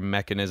other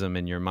mechanism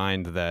in your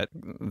mind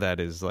that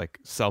is like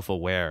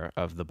self-aware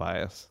of the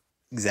bias.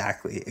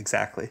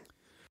 Exactly.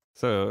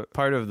 So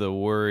part of the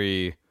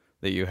worry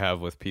that you have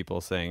with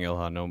people saying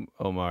Ilhan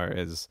Omar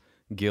is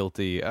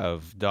guilty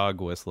of dog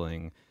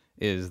whistling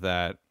is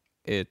that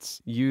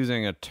it's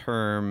using a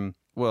term.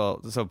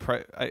 Well, so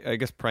I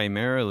guess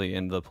primarily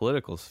in the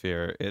political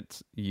sphere,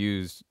 it's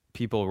used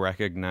people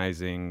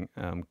recognizing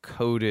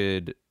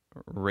coded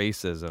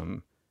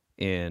racism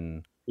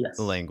in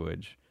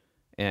language,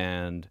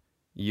 and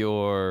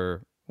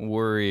your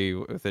worry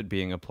with it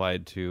being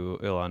applied to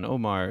Ilhan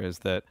Omar is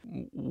that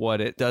what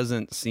it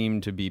doesn't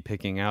seem to be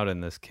picking out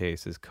in this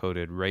case is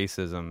coded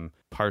racism,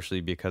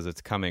 partially because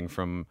it's coming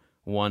from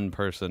one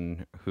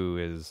person who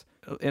is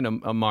in a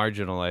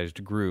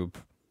marginalized group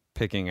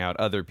picking out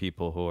other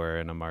people who are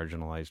in a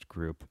marginalized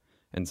group.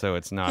 And so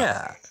it's not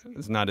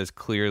as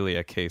clearly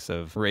a case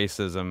of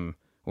racism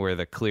where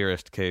the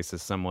clearest case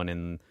is someone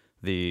in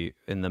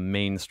in the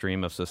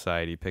mainstream of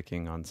society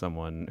picking on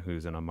someone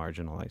who's in a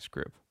marginalized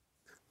group.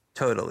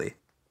 Totally.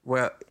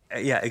 Well,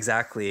 yeah,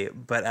 exactly.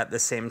 But at the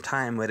same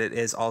time, what it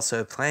is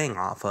also playing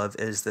off of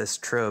is this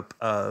trope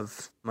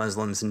of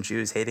Muslims and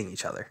Jews hating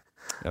each other.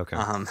 Okay.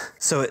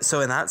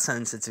 So in that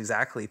sense, it's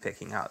exactly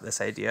picking out this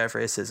idea of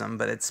racism,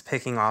 but it's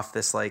picking off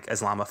this like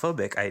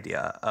Islamophobic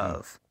idea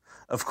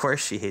of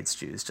course she hates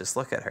Jews. Just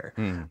look at her.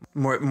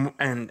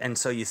 And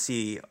so you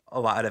see a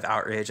lot of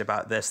outrage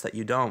about this that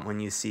you don't when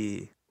you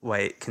see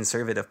white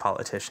conservative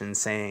politicians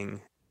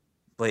saying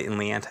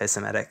blatantly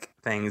anti-Semitic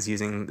things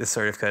using this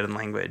sort of coded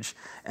language,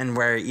 and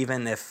where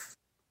even if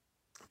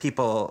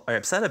people are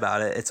upset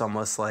about it, it's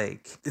almost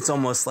like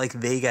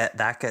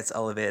that gets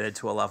elevated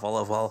to a level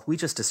of, well, we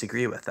just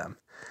disagree with them.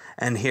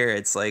 And here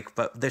it's like,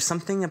 but there's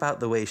something about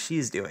the way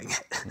she's doing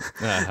it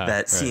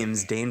that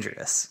seems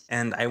dangerous,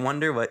 and I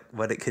wonder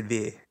what it could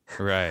be.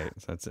 Right.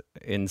 So it's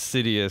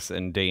insidious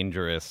and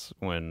dangerous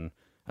when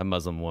a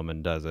Muslim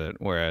woman does it,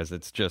 whereas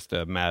it's just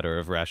a matter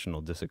of rational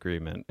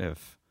disagreement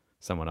if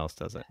someone else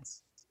does it.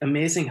 It's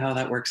amazing how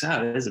that works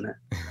out, isn't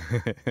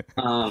it?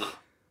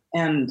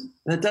 And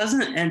that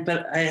doesn't, and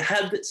but I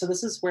had, so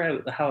this is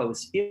how I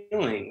was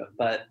feeling,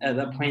 but at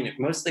that point,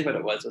 mostly what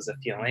it was a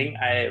feeling.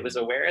 I was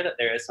aware that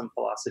there is some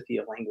philosophy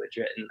of language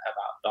written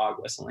about dog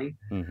whistling,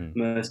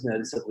 most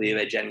noticeably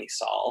by Jenny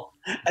Saul.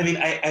 I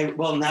mean,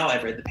 well, now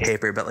I've read the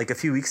paper, but like a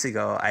few weeks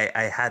ago,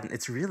 I hadn't,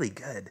 it's really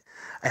good.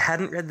 I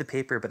hadn't read the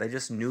paper, but I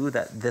just knew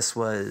that this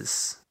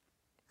was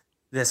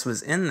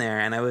in there,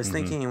 and I was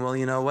thinking, well,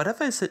 you know, what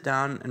if I sit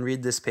down and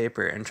read this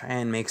paper and try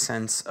and make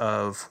sense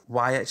of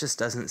why it just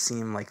doesn't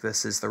seem like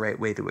this is the right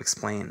way to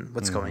explain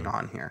what's going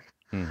on here.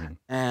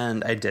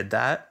 And I did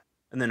that,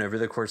 and then over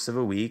the course of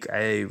a week,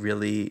 I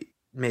really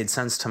made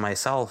sense to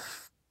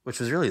myself, which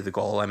was really the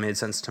goal. I made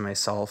sense to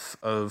myself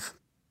of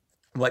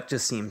what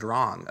just seemed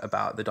wrong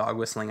about the dog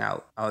whistling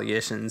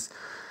allegations,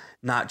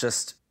 not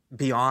just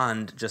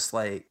beyond just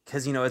like,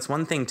 because, you know, it's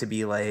one thing to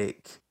be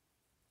like,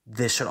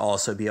 this should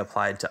also be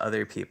applied to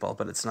other people,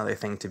 but it's another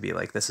thing to be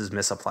like, this is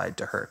misapplied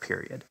to her,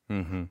 period.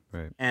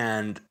 Right.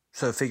 And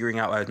so figuring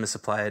out why it was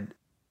misapplied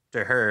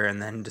to her,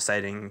 and then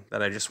deciding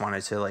that I just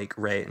wanted to like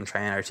write and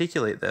try and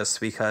articulate this,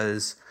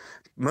 because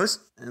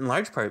in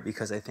large part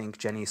because I think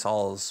Jenny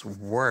Saul's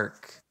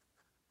work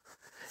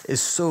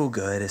is so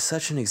good, is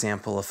such an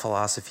example of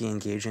philosophy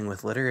engaging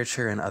with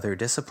literature and other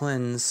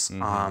disciplines,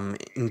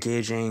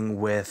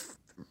 engaging with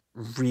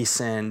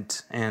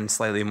recent and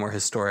slightly more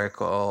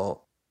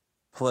historical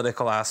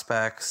political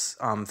aspects,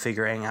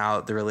 figuring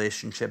out the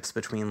relationships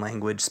between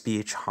language,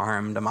 speech,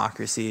 harm,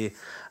 democracy,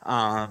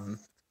 and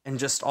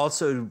just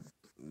also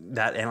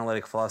that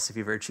analytic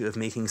philosophy virtue of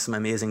making some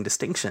amazing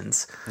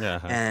distinctions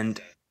and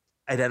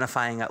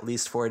identifying at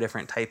least 4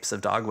 different types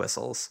of dog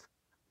whistles.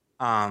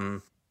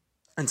 And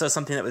so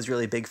something that was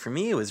really big for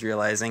me was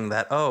realizing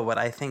that, what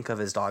I think of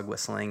as dog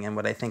whistling and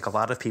what I think a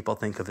lot of people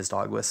think of as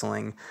dog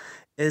whistling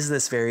is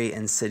this very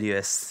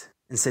insidious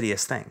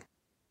thing.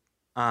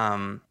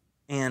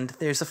 And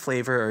there's a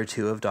flavor or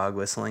two of dog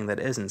whistling that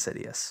is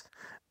insidious.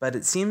 But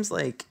it seems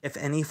like if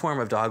any form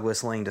of dog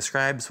whistling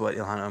describes what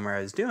Ilhan Omar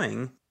is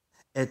doing,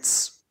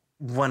 it's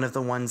one of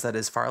the ones that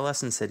is far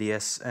less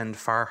insidious and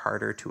far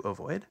harder to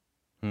avoid.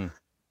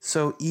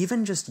 So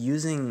even just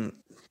using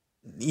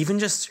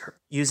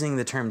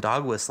the term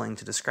dog whistling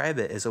to describe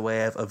it is a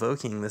way of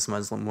evoking this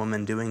Muslim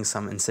woman doing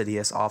some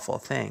insidious, awful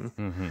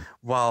thing,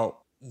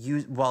 while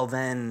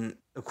then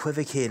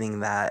equivocating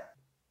that,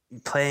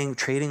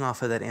 trading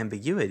off of that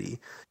ambiguity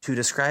to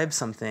describe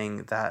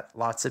something that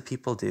lots of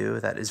people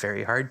do that is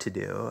very hard to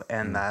do,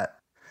 and that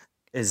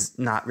is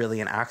not really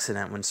an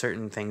accident when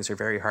certain things are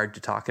very hard to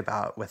talk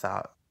about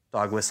without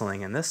dog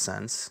whistling in this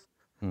sense.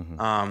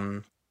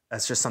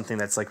 That's just something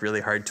that's like really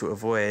hard to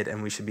avoid,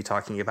 and we should be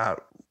talking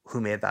about who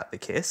made that the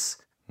case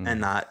and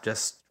not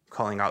just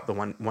calling out the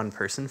one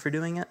person for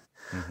doing it.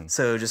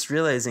 So just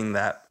realizing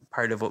that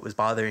part of what was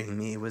bothering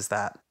me was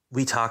that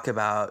we talk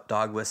about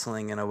dog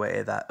whistling in a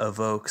way that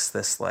evokes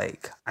this,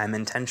 like, I'm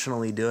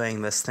intentionally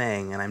doing this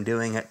thing and I'm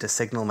doing it to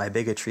signal my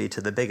bigotry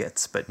to the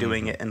bigots, but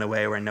doing it in a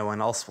way where no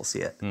one else will see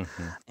it.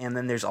 And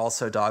then there's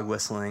also dog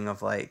whistling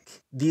of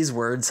like, these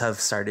words have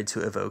started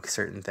to evoke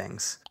certain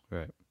things.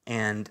 Right.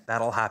 And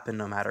that'll happen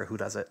no matter who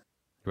does it.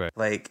 Right.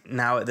 Like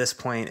now at this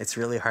point, it's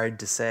really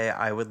hard to say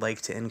I would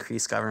like to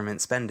increase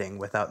government spending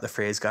without the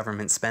phrase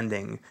government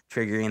spending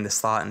triggering this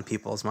thought in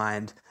people's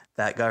mind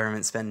that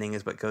government spending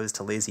is what goes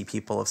to lazy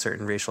people of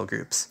certain racial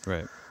groups.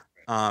 Right.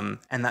 And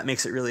that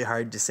makes it really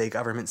hard to say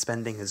government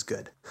spending is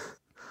good.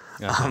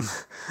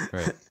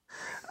 Right.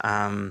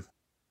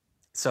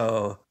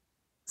 So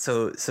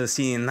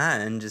seeing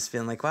that and just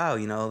feeling like, wow,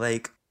 you know,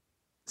 like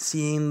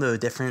seeing the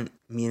different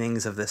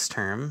meanings of this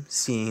term,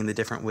 seeing the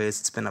different ways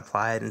it's been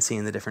applied and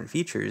seeing the different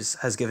features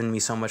has given me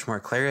so much more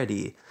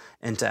clarity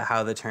into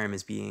how the term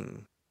is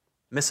being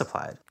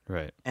misapplied.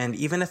 Right. And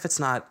even if it's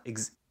not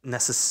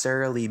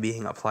necessarily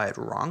being applied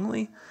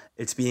wrongly,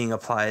 it's being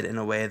applied in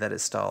a way that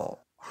is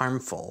still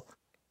harmful.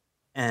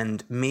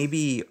 And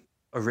maybe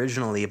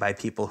originally by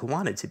people who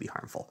wanted to be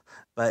harmful,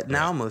 but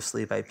now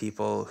mostly by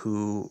people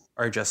who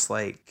are just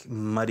like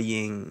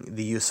muddying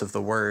the use of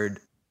the word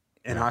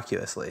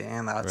innocuously.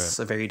 And that's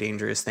a very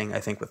dangerous thing, I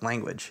think, with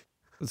language.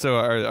 So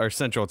our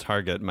central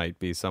target might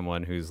be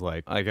someone who's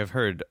like I've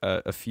heard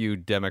a few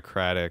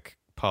Democratic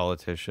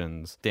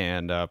politicians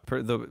stand up,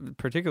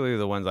 particularly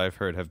the ones I've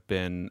heard have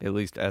been at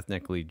least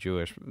ethnically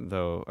Jewish,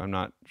 though I'm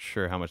not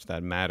sure how much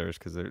that matters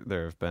because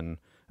there have been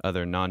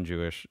other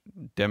non-Jewish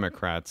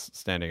Democrats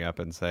standing up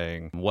and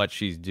saying what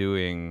she's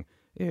doing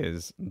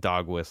is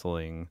dog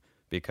whistling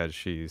because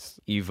she's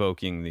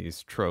evoking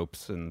these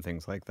tropes and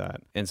things like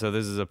that. And so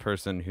this is a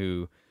person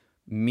who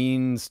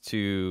means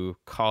to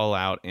call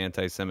out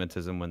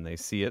anti-Semitism when they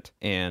see it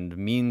and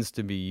means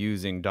to be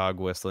using dog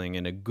whistling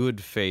in a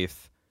good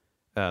faith,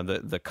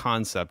 the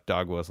concept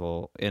dog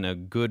whistle, in a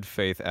good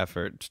faith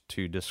effort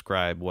to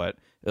describe what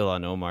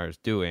Ilhan Omar is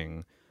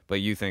doing. But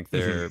you think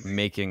they're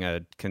making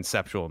a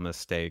conceptual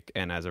mistake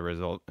and as a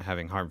result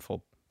having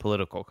harmful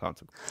political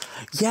consequences.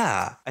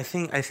 Yeah, I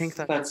think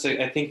that's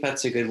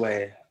a good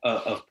way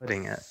of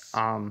putting it.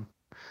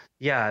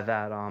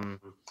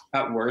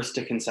 At worst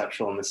a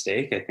conceptual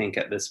mistake. I think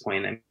at this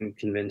point I'm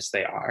convinced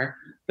they are.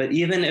 But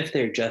even if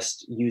they're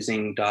just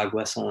using dog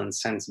whistle in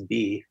sense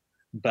B,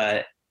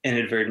 but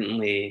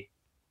inadvertently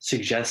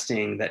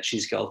suggesting that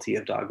she's guilty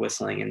of dog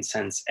whistling in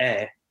sense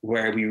A,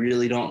 where we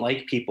really don't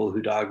like people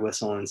who dog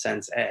whistle in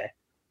sense A,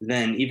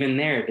 then even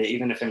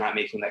if they're not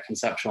making that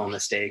conceptual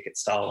mistake,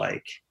 it's still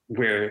like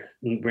we're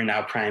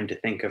now primed to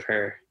think of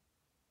her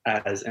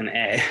as an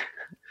A.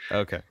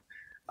 Okay.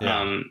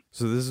 Yeah.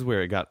 So this is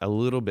where it got a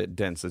little bit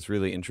dense. It's a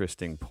really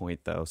interesting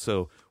point, though.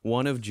 So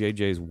one of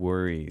JJ's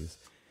worries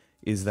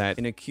is that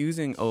in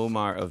accusing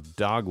Omar of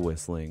dog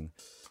whistling,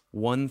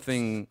 one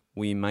thing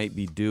we might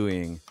be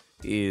doing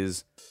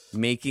is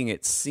making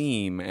it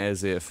seem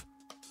as if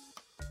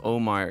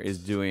Omar is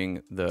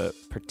doing the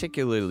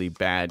particularly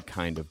bad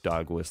kind of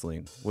dog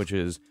whistling, which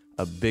is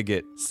a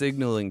bigot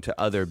signaling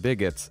to other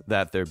bigots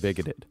that they're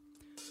bigoted.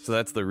 So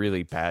that's the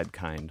really bad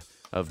kind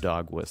of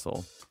dog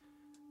whistle.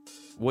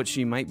 What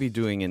she might be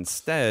doing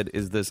instead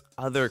is this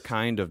other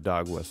kind of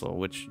dog whistle,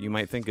 which you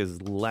might think is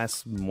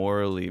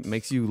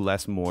makes you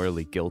less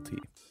morally guilty.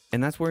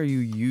 And that's where you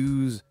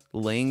use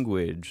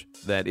language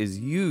that is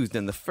used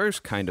in the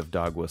first kind of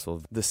dog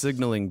whistle, the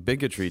signaling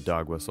bigotry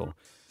dog whistle.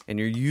 And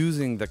you're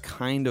using the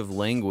kind of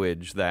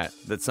language that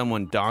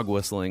someone dog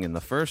whistling in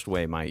the first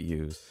way might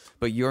use,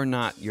 but you're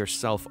not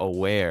yourself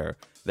aware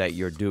that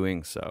you're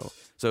doing so.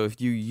 So if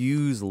you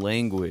use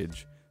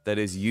language that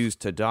is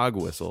used to dog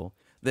whistle,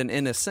 then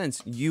in a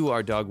sense, you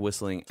are dog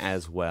whistling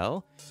as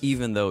well,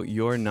 even though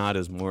you're not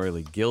as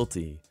morally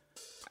guilty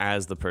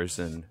as the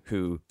person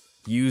who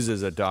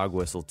uses a dog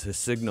whistle to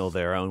signal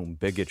their own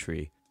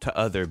bigotry to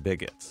other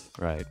bigots,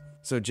 right?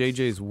 So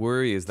JJ's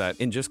worry is that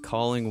in just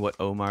calling what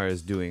Omar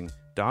is doing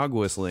dog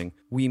whistling,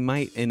 we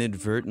might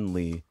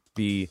inadvertently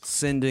be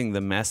sending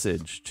the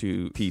message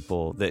to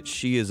people that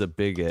she is a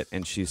bigot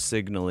and she's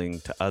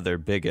signaling to other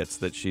bigots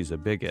that she's a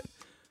bigot.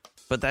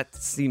 But that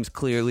seems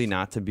clearly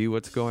not to be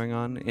what's going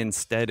on.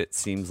 Instead, it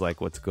seems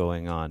like what's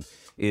going on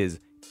is,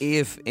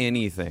 if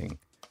anything,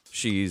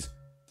 she's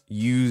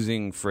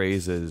using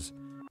phrases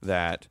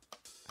that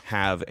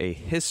have a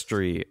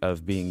history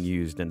of being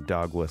used in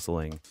dog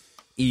whistling,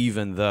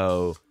 even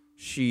though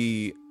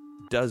she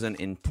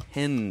doesn't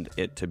intend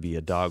it to be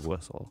a dog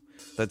whistle.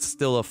 That's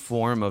still a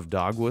form of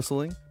dog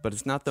whistling, but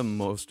it's not the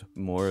most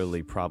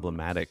morally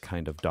problematic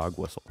kind of dog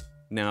whistle.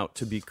 Now,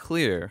 to be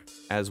clear,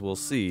 as we'll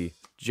see,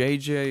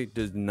 JJ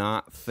does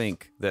not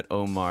think that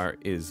Omar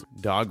is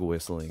dog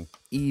whistling,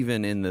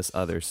 even in this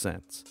other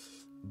sense.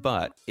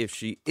 But if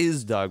she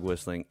is dog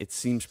whistling, it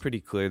seems pretty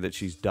clear that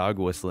she's dog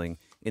whistling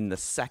in the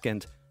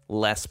second,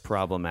 less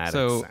problematic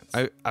sense.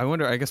 So I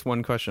wonder, I guess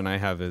one question I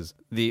have is,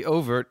 the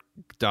overt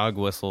dog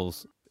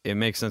whistles, it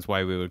makes sense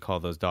why we would call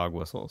those dog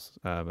whistles.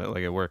 But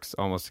like, it works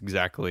almost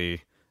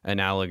exactly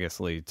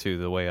analogously to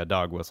the way a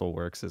dog whistle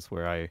works, is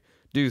where I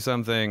do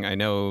something, I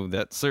know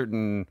that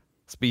certain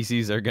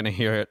species are going to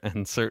hear it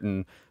and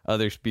certain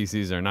other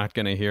species are not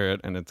going to hear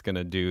it, and it's going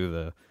to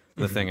do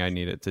the thing I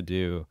need it to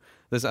do.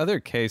 This other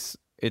case,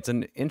 it's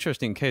an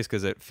interesting case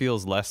because it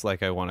feels less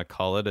like I want to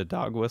call it a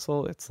dog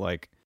whistle. It's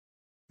like,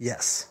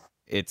 yes,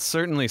 it's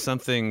certainly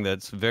something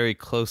that's very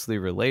closely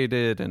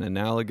related and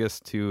analogous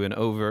to an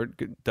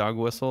overt dog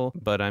whistle,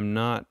 but I'm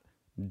not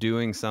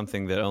doing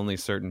something that only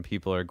certain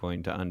people are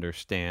going to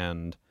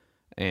understand,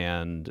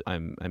 and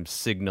I'm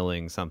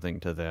signaling something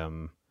to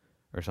them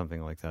or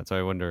something like that. So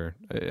I wonder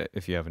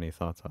if you have any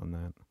thoughts on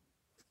that.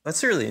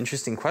 That's a really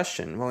interesting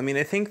question. Well, I mean,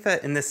 I think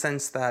that in the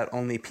sense that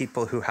only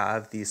people who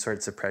have these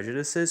sorts of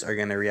prejudices are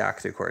going to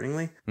react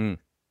accordingly.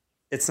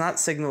 It's not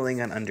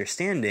signaling an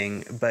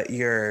understanding, but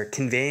you're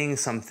conveying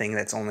something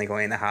that's only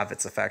going to have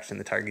its effect in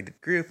the targeted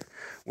group,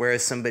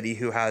 whereas somebody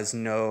who has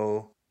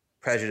no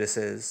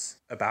prejudices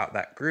about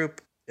that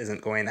group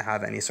isn't going to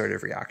have any sort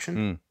of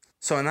reaction.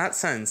 So in that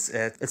sense,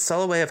 it's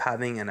still a way of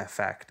having an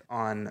effect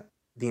on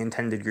the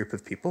intended group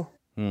of people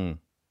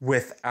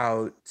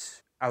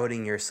without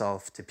outing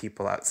yourself to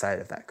people outside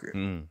of that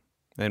group.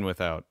 and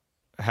without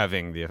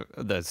having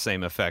the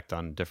same effect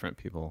on different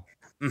people.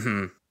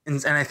 Mm-hmm.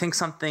 And I think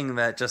something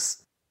that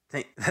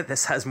that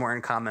this has more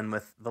in common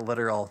with the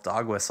literal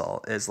dog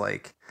whistle is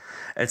like,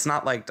 it's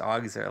not like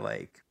dogs are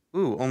like,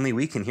 ooh, only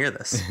we can hear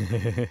this.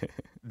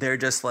 They're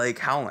just like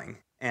howling.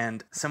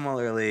 And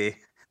similarly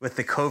with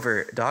the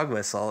covert dog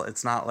whistle,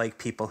 it's not like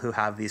people who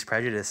have these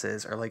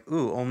prejudices are like,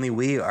 ooh, only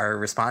we are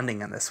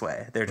responding in this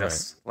way. They're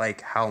just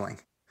like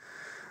howling.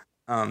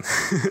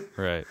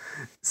 Right.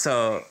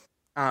 So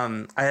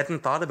I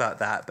hadn't thought about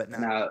that, but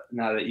now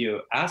that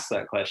you asked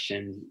that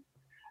question,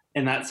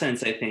 in that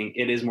sense, I think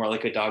it is more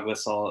like a dog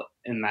whistle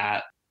in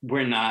that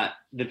we're not,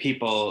 the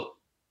people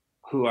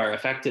who are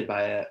affected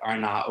by it are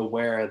not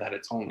aware that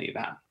it's only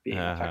them being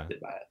affected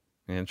by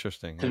it.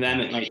 Interesting. To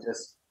them, it might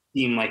just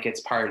seem like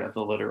it's part of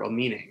the literal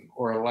meaning,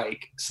 or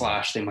like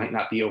 / they might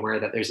not be aware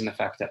that there's an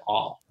effect at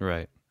all.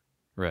 Right.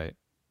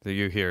 So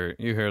you hear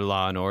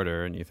Law and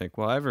Order, and you think,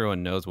 well,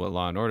 everyone knows what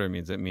Law and Order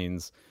means. It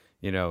means,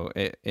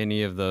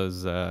 any of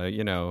those,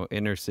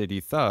 inner city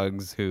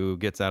thugs who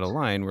gets out of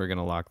line, we're going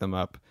to lock them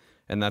up.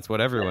 And that's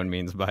what everyone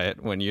means by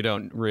it, when you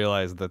don't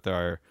realize that there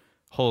are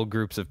whole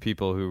groups of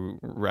people who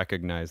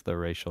recognize the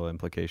racial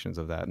implications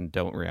of that and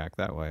don't react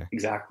that way.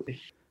 Exactly.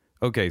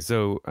 Okay,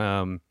 so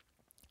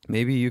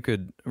maybe you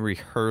could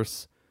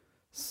rehearse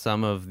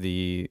some of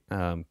the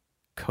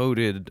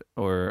coded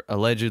or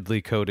allegedly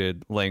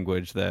coded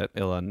language that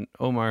Ilhan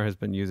Omar has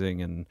been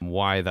using and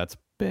why that's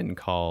been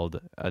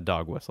called a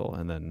dog whistle,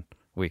 and then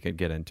we could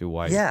get into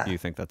why you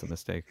think that's a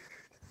mistake.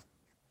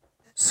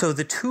 So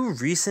the two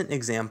recent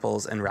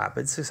examples in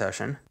rapid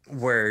succession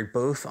were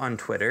both on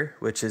Twitter,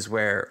 which is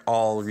where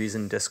all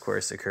reasoned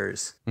discourse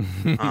occurs.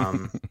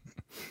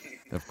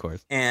 Of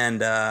course.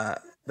 And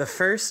the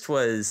first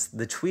was,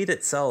 the tweet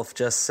itself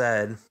just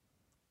said,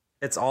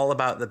 "It's all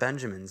about the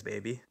Benjamins,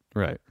 baby."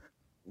 Right.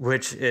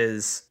 Which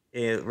is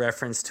a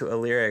reference to a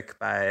lyric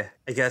by,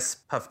 I guess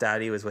Puff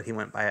Daddy was what he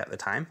went by at the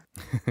time.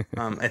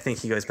 I think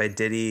he goes by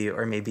Diddy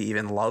or maybe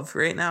even Love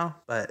right now,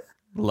 but...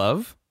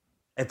 Love?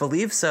 I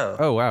believe so.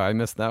 Oh, wow. I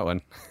missed that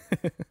one.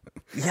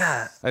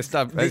 Yeah. I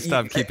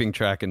stopped keeping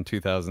track in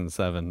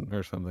 2007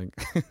 or something.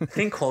 I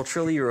think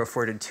culturally you were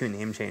afforded 2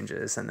 name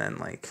changes, and then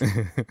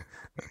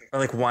or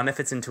like one if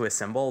it's into a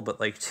symbol, but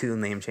like 2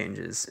 name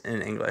changes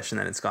in English and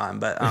then it's gone.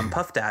 But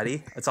Puff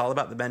Daddy, it's all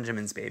about the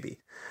Benjamins, baby.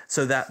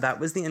 So that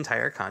was the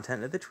entire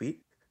content of the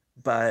tweet.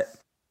 But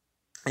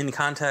in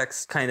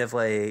context, kind of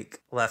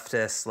like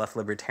leftist, left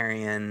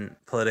libertarian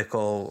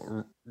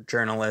political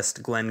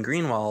journalist Glenn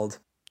Greenwald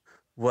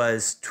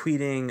was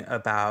tweeting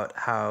about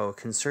how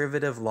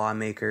conservative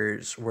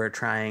lawmakers were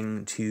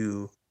trying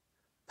to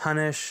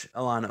punish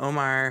Ilhan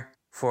Omar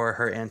for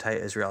her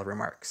anti-Israel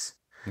remarks.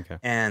 Okay.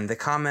 And the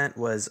comment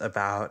was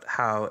about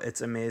how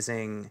it's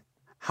amazing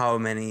how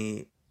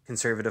many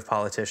conservative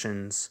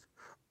politicians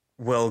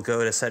will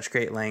go to such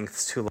great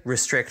lengths to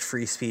restrict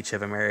free speech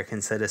of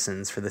American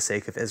citizens for the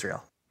sake of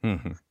Israel.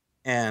 Mm-hmm.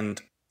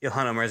 And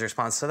Ilhan Omar's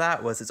response to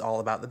that was, it's all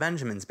about the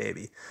Benjamins,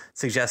 baby,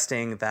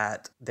 suggesting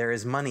that there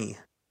is money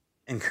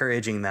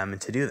encouraging them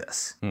to do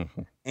this.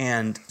 Mm-hmm.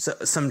 And so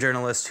some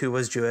journalist who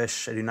was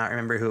Jewish, I do not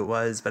remember who it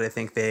was, but I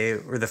think they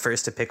were the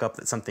first to pick up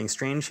that something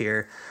strange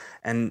here,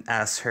 and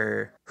asked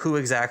her, who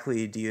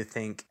exactly do you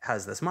think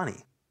has this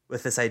money?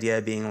 With this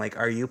idea being like,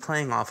 are you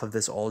playing off of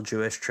this old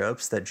Jewish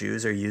tropes that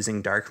Jews are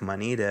using dark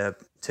money to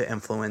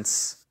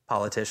influence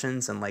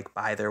politicians and like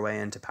buy their way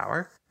into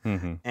power?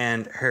 Mm-hmm.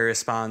 And her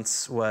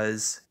response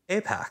was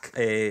AIPAC,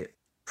 a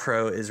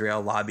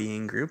pro-Israel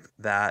lobbying group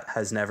that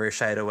has never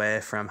shied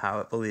away from how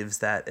it believes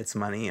that its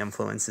money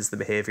influences the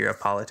behavior of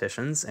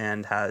politicians,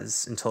 and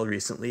has, until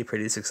recently,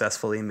 pretty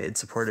successfully made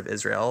support of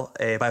Israel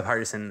a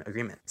bipartisan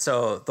agreement.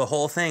 So the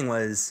whole thing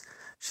was,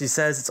 she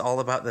says it's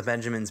all about the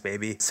Benjamins,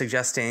 baby,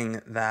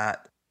 suggesting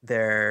that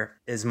there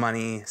is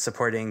money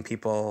supporting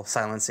people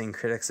silencing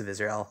critics of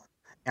Israel,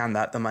 and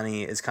that the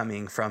money is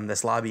coming from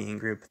this lobbying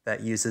group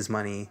that uses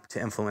money to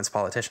influence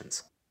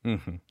politicians.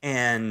 Mm-hmm.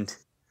 And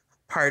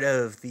part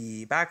of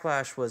the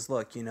backlash was,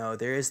 look,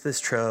 there is this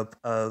trope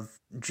of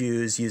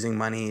Jews using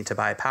money to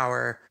buy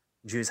power,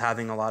 Jews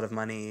having a lot of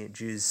money,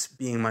 Jews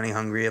being money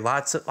hungry,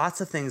 lots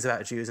of things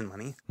about Jews and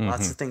money,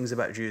 lots of things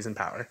about Jews and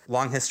power.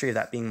 Long history of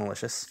that being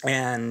malicious.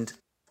 And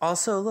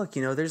also, look,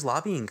 there's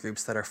lobbying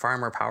groups that are far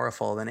more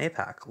powerful than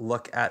AIPAC.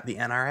 Look at the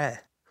NRA.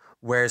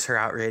 Where's her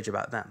outrage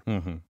about them?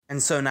 Mm-hmm.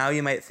 And so now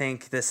you might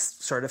think this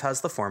sort of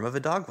has the form of a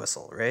dog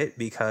whistle, right?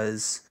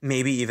 Because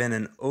maybe even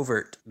an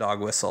overt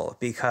dog whistle,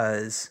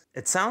 because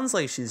it sounds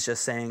like she's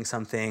just saying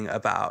something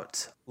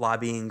about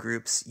lobbying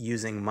groups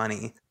using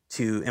money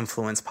to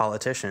influence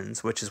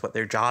politicians, which is what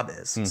their job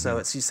is. Mm-hmm.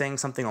 So she's saying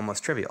something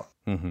almost trivial.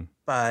 Mm-hmm.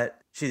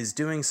 But she's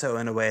doing so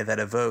in a way that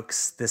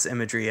evokes this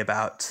imagery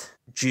about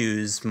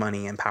Jews,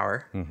 money, and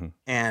power,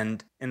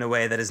 and in a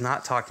way that is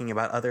not talking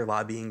about other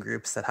lobbying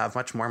groups that have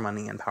much more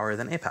money and power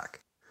than AIPAC.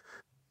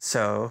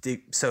 So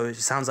it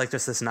sounds like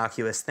just this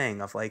innocuous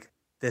thing of like,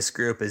 this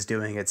group is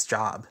doing its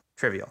job,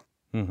 trivial.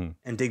 And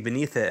dig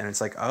beneath it, and it's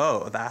like,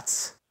 oh,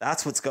 that's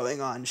what's going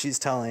on. She's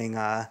telling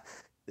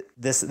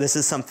this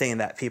is something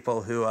that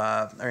people who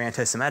are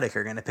anti-Semitic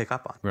are going to pick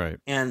up on. Right.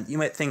 And you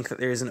might think that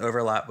there's an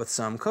overlap with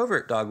some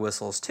covert dog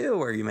whistles too,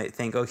 where you might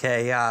think,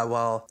 okay, yeah,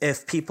 well,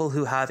 if people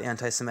who have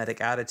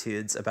anti-Semitic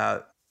attitudes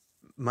about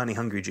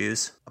money-hungry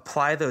Jews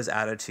apply those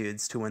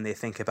attitudes to when they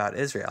think about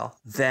Israel,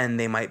 then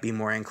they might be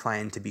more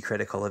inclined to be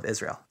critical of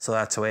Israel. So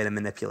that's a way to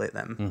manipulate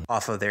them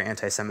off of their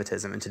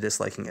anti-Semitism into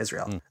disliking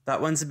Israel.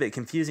 That one's a bit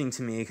confusing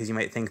to me because you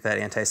might think that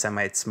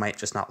anti-Semites might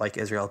just not like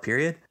Israel,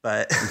 period.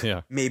 But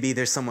Yeah. maybe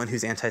there's someone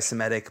who's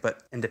anti-Semitic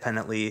but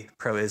independently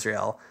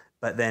pro-Israel,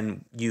 but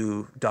then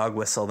you dog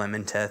whistle them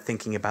into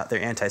thinking about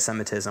their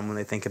anti-Semitism when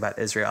they think about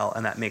Israel,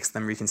 and that makes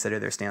them reconsider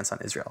their stance on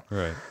Israel.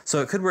 Right.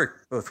 So it could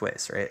work both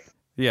ways, right?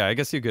 Yeah, I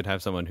guess you could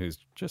have someone who's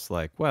just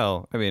like,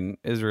 well, I mean,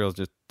 Israel's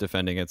just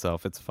defending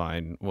itself. It's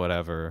fine,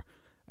 whatever.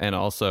 And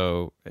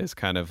also is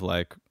kind of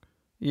like,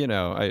 I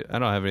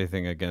don't have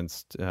anything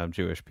against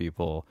Jewish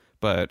people,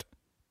 but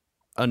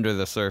under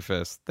the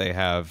surface, they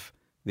have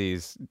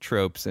these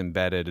tropes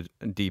embedded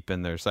deep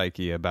in their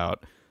psyche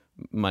about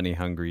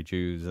money-hungry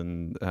Jews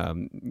and,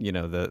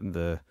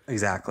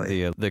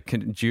 Exactly.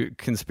 the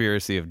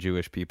conspiracy of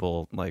Jewish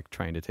people like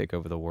trying to take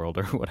over the world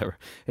or whatever.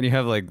 And you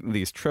have like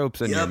these tropes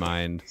in your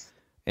mind.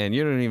 And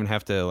you don't even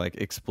have to like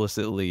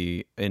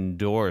explicitly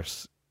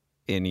endorse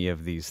any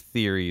of these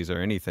theories or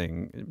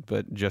anything,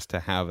 but just to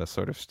have a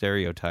sort of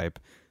stereotype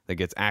that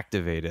gets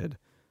activated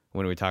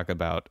when we talk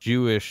about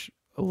Jewish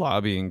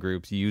lobbying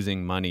groups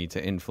using money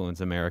to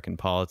influence American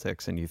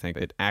politics, and you think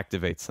it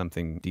activates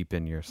something deep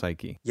in your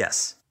psyche.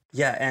 Yes.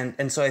 Yeah,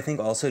 and so I think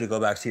also to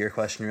go back to your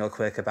question real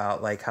quick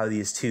about like how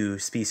these two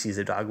species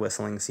of dog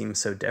whistling seem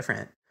so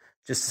different.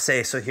 Just to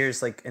say, so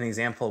here's like an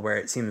example where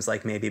it seems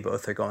like maybe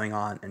both are going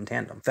on in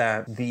tandem.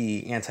 That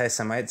the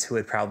anti-Semites who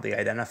would probably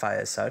identify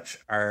as such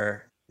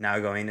are now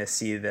going to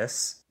see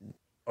this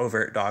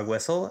overt dog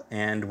whistle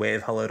and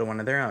wave hello to one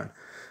of their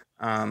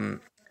own.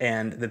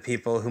 And the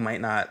people who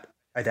might not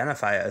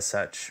identify as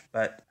such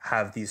but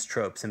have these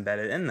tropes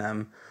embedded in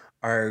them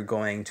are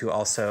going to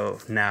also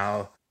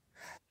now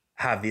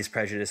have these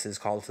prejudices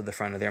called to the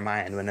front of their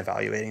mind when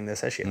evaluating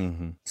this issue.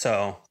 Mm-hmm.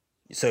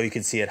 So you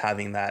could see it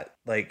having that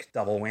like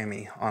double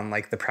whammy on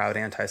like the proud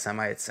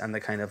anti-Semites and the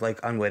kind of like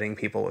unwitting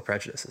people with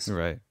prejudices.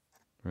 Right.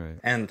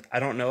 And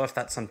I don't know if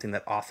that's something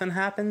that often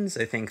happens.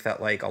 I think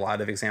that like a lot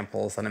of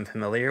examples that I'm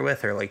familiar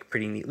with are like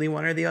pretty neatly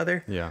one or the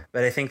other. Yeah.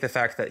 But I think the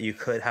fact that you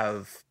could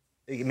have,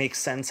 it makes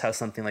sense how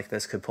something like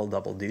this could pull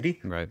double duty.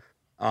 Right.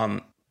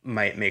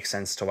 Might make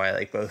sense to why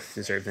like both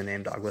deserve the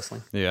name dog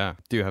whistling. Yeah.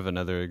 Do you have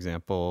another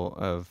example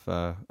of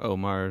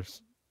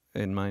Omar's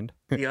in mind?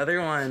 The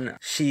other one,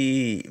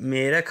 she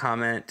made a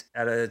comment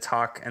at a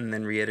talk and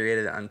then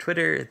reiterated it on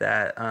Twitter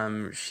that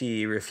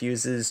she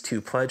refuses to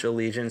pledge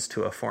allegiance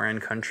to a foreign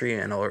country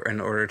in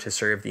order to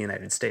serve the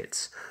United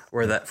States,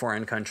 where that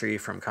foreign country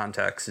from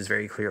context is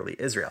very clearly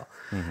Israel.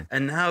 Mm-hmm.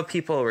 And now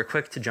people were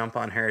quick to jump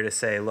on her to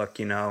say, look,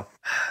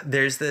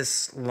 there's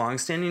this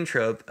longstanding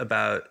trope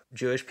about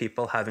Jewish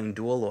people having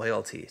dual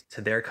loyalty to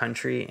their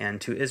country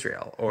and to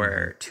Israel,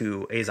 or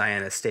to a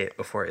Zionist state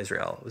before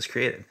Israel was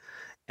created.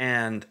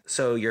 And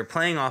so you're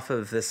playing off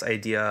of this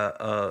idea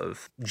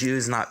of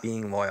Jews not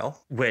being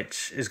loyal,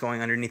 which is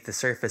going underneath the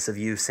surface of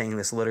you saying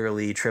this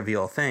literally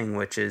trivial thing,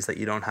 which is that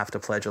you don't have to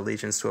pledge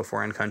allegiance to a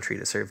foreign country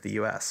to serve the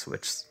U.S.,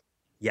 which,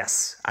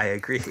 yes, I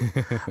agree.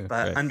 But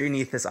right.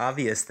 Underneath this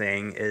obvious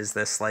thing is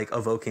this like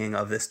evoking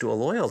of this dual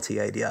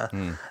loyalty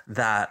idea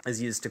that is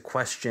used to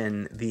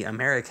question the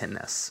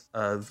Americanness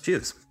of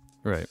Jews.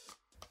 Right.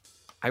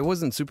 I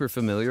wasn't super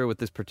familiar with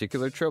this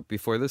particular trope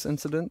before this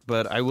incident,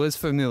 but I was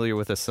familiar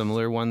with a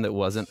similar one that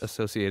wasn't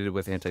associated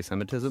with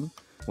anti-Semitism.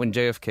 When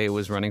JFK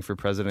was running for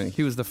president,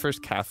 he was the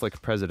first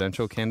Catholic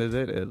presidential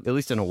candidate, at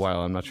least in a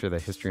while. I'm not sure the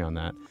history on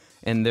that.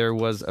 And there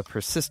was a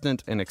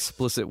persistent and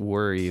explicit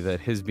worry that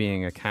his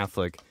being a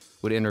Catholic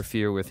would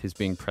interfere with his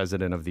being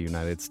president of the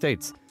United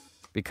States.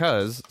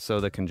 Because,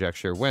 so the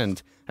conjecture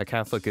went, a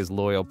Catholic is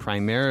loyal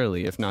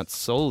primarily, if not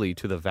solely,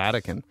 to the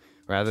Vatican,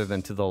 rather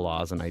than to the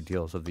laws and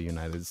ideals of the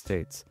United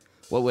States.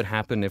 What would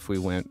happen if we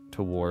went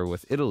to war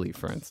with Italy,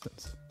 for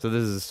instance? So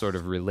this is sort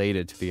of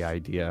related to the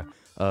idea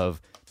of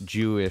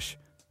Jewish,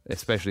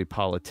 especially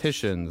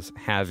politicians,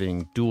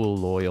 having dual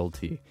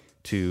loyalty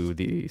to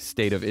the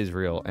state of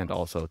Israel and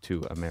also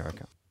to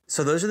America.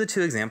 So those are the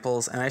two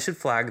examples, and I should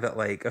flag that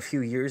like a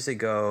few years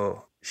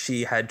ago,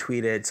 she had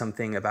tweeted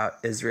something about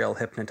Israel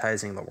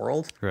hypnotizing the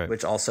world, right,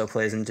 which also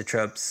plays into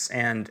tropes.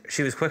 And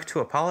she was quick to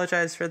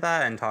apologize for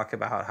that and talk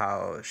about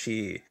how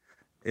she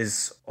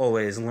is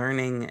always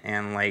learning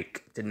and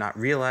like did not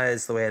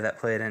realize the way that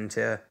played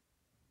into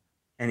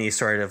any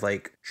sort of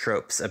like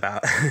tropes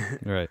about.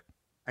 Right.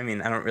 I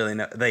mean, I don't really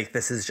know. Like,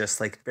 this is just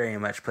like very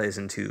much plays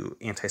into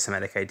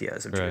anti-Semitic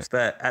ideas of Jews. Right.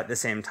 But at the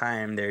same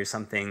time, there's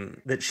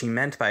something that she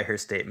meant by her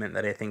statement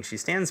that I think she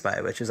stands by,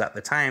 which is at the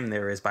time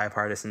there was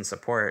bipartisan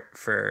support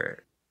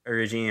for a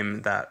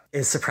regime that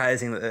is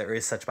surprising that there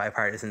is such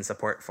bipartisan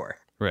support for.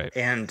 Right.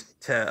 And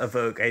to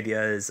evoke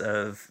ideas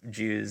of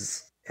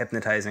Jews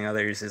hypnotizing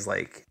others is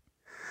like,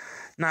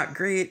 not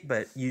great,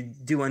 but you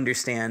do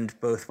understand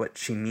both what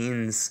she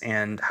means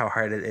and how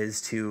hard it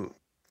is to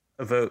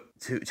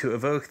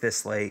evoke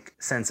this like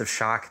sense of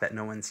shock that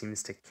no one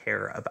seems to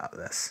care about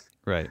this.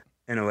 Right.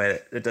 In a way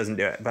that it doesn't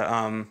do it. But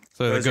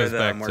so those that goes are the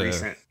back more to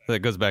recent. that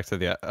goes back to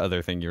the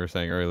other thing you were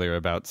saying earlier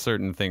about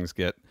certain things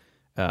get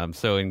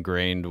so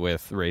ingrained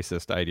with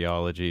racist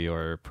ideology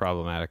or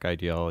problematic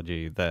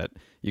ideology that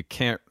you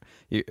can't.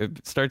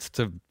 It starts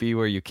to be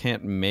where you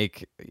can't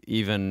make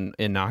even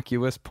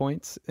innocuous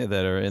points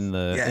that are in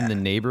the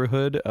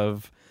neighborhood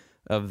of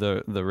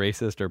the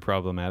racist or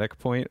problematic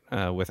point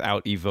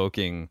without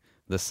evoking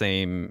the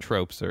same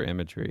tropes or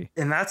imagery.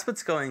 And that's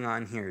what's going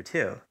on here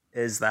too,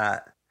 is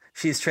that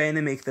she's trying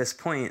to make this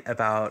point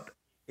about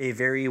a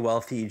very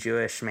wealthy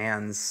Jewish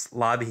man's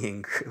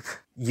lobbying group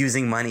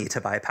using money to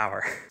buy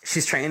power.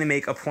 She's trying to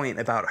make a point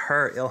about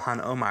her,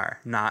 Ilhan Omar,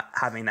 not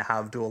having to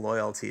have dual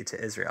loyalty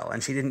to Israel.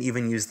 And she didn't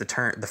even use the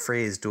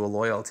phrase dual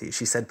loyalty.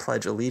 She said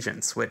pledge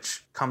allegiance,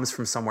 which comes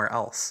from somewhere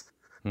else.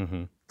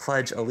 Mm-hmm.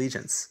 Pledge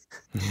allegiance.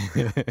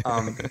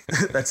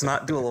 That's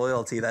not dual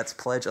loyalty. That's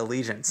pledge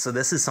allegiance. So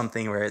this is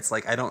something where it's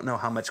like, I don't know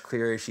how much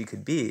clearer she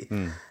could be.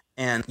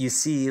 And you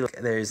see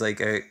there's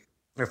like a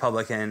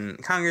Republican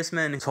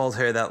congressman who told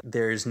her that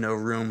there's no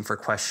room for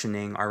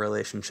questioning our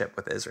relationship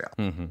with Israel.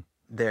 Mm-hmm.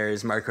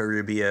 There's Marco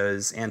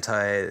Rubio's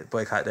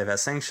anti-boycott,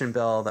 divest, sanction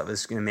bill that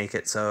was going to make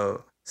it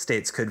so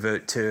states could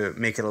vote to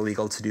make it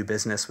illegal to do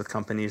business with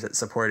companies that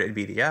supported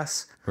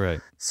BDS.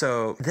 Right.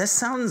 So this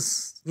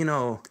sounds,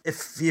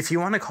 if you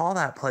want to call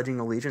that pledging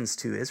allegiance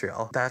to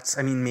Israel,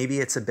 maybe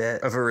it's a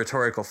bit of a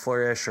rhetorical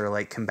flourish or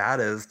like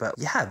combative, but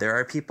yeah, there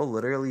are people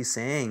literally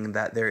saying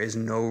that there is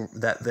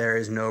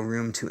no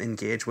room to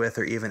engage with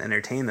or even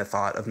entertain the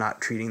thought of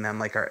not treating them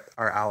like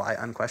our ally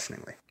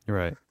unquestioningly.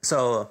 Right.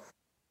 So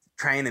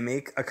trying to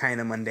make a kind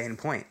of mundane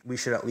point, we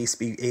should at least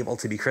be able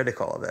to be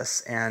critical of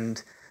this.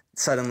 And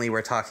suddenly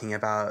we're talking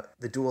about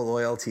the dual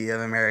loyalty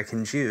of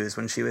American Jews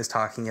when she was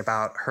talking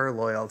about her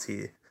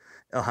loyalty,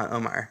 Ilhan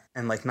Omar,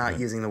 and not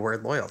using the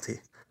word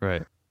loyalty.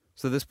 Right.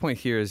 So this point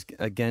here is,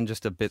 again,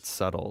 just a bit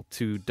subtle.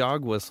 To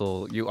dog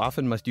whistle, you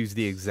often must use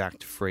the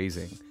exact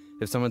phrasing.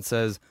 If someone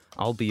says,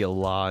 I'll be a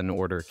law and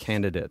order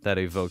candidate, that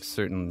evokes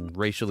certain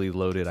racially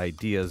loaded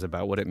ideas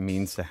about what it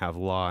means to have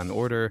law and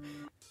order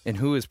and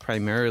who is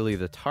primarily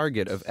the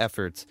target of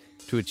efforts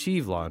to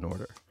achieve law and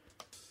order.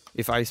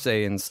 If I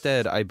say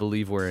instead, I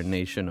believe we're a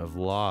nation of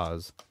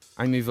laws,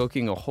 I'm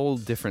evoking a whole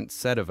different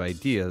set of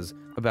ideas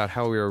about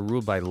how we are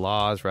ruled by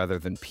laws rather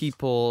than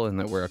people, and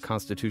that we're a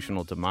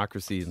constitutional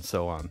democracy and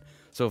so on.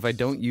 So if I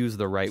don't use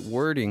the right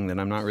wording, then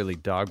I'm not really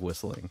dog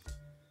whistling.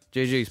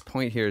 JJ's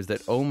point here is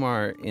that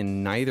Omar,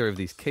 in neither of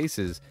these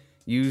cases,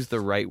 used the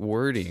right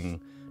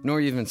wording, nor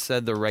even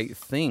said the right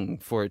thing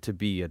for it to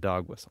be a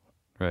dog whistle.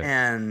 Right.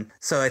 And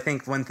so I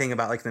think one thing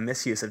about the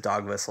misuse of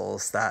dog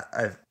whistles that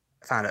I've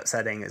found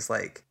upsetting is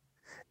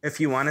if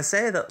you want to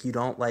say that you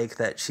don't like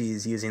that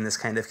she's using this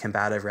kind of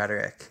combative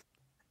rhetoric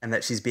and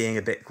that she's being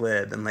a bit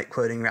glib and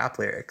quoting rap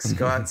lyrics,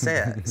 go out and say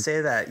it.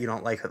 Say that you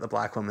don't like that the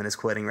black woman is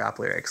quoting rap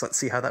lyrics. Let's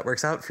see how that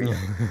works out for you.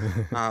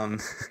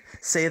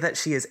 Say that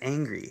she is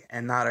angry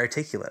and not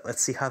articulate.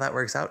 Let's see how that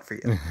works out for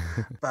you.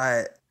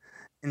 But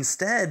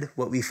instead,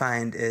 what we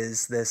find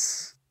is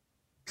this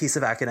piece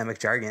of academic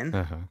jargon,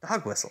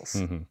 dog whistles.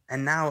 Mm-hmm.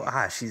 And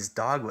now, she's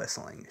dog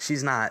whistling.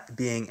 She's not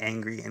being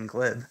angry and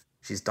glib.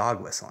 She's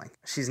dog whistling.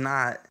 She's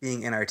not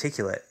being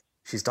inarticulate.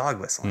 She's dog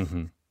whistling.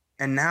 Mm-hmm.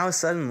 And now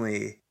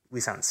suddenly we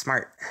sound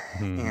smart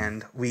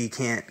and we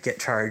can't get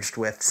charged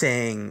with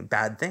saying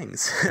bad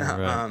things.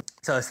 Right.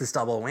 So it's this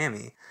double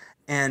whammy.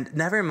 And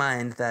never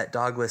mind that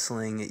dog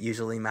whistling, it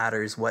usually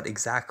matters what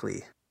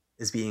exactly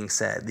is being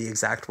said. The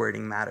exact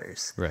wording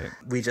matters. Right.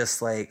 We just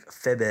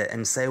fib it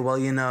and say, well,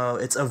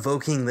 it's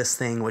evoking this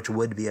thing which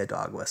would be a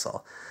dog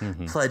whistle.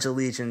 Mm-hmm. Pledge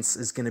allegiance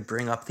is going to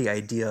bring up the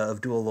idea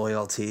of dual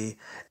loyalty.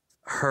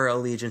 Her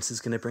allegiance is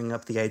going to bring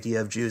up the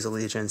idea of Jews'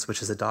 allegiance,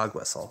 which is a dog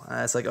whistle.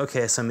 It's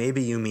okay, so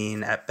maybe you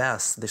mean at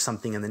best there's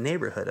something in the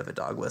neighborhood of a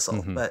dog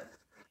whistle, but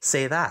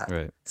say that.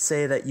 Right.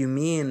 Say that you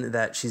mean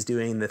that she's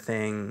doing the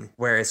thing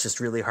where it's just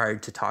really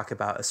hard to talk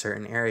about a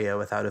certain area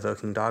without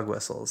evoking dog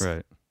whistles.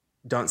 Right.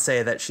 Don't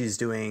say that she's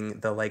doing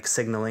the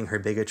signaling her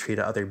bigotry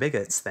to other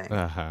bigots thing.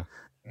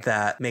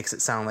 That makes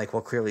it sound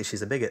well, clearly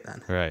she's a bigot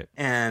then. Right.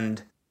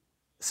 And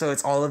so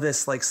it's all of this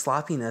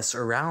sloppiness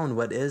around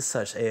what is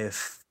such a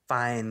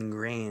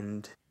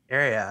fine-grained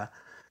area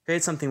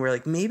creates something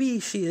where maybe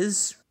she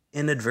is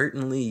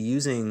inadvertently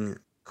using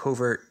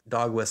covert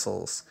dog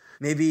whistles.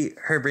 Maybe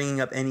her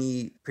bringing up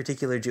any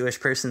particular Jewish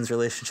person's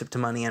relationship to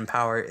money and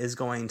power is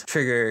going to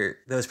trigger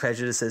those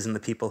prejudices in the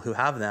people who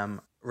have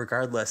them,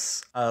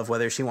 regardless of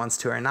whether she wants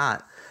to or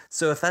not.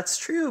 So if that's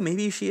true,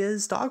 maybe she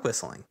is dog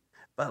whistling.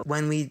 But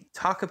when we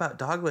talk about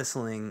dog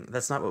whistling,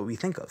 that's not what we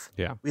think of.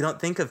 Yeah. We don't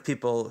think of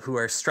people who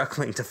are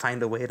struggling to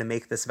find a way to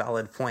make this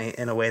valid point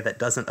in a way that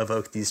doesn't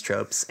evoke these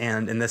tropes,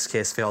 and in this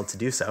case failed to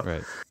do so.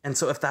 Right. And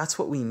so if that's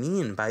what we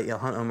mean by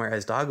Ilhan Omar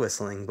as dog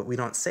whistling, but we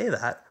don't say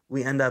that,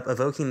 we end up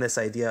evoking this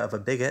idea of a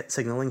bigot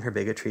signaling her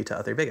bigotry to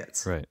other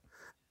bigots. Right.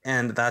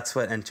 and that's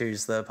what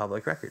enters the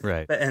public record.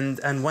 Right. But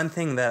and one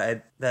thing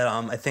that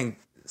I think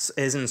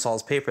is in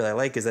Saul's paper that I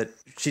like is that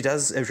she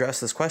does address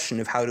this question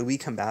of how do we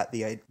combat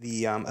the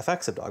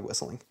effects of dog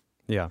whistling.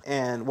 Yeah.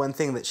 And one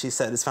thing that she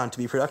said is found to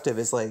be productive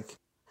is like,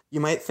 you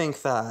might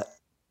think that,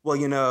 well,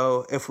 you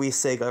know, if we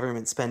say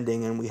government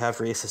spending and we have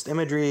racist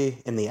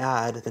imagery in the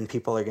ad, then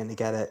people are going to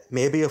get it.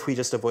 Maybe if we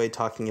just avoid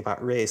talking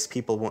about race,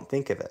 people won't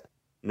think of it.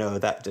 No,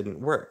 that didn't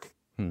work.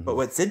 Mm-hmm. But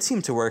what did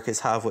seem to work is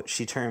have what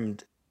she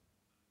termed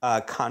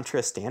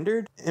contra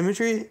standard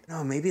imagery.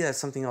 No, maybe that's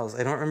something else.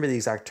 I don't remember the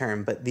exact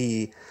term, but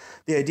the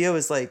idea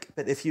was like,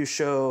 but if you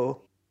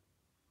show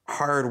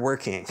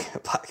hardworking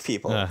Black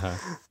people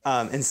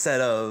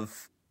instead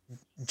of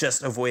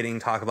just avoiding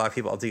talk about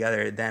people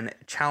altogether, then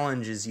it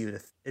challenges you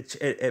to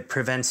it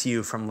prevents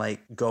you from like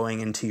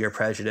going into your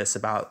prejudice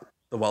about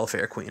the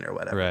welfare queen or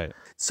whatever. Right.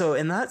 So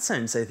in that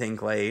sense, I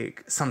think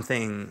like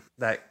something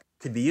that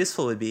could be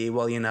useful would be,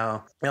 well, you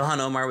know, Ilhan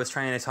Omar was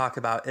trying to talk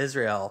about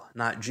Israel,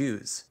 not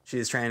Jews. She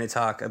was trying to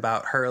talk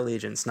about her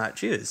allegiance, not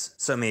Jews.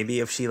 So maybe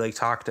if she like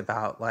talked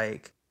about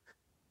like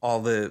all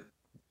the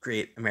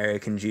great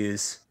American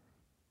Jews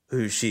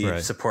who she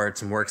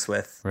supports and works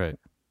with,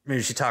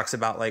 maybe she talks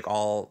about like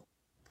all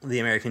the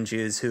American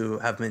Jews who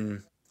have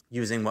been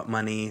using what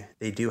money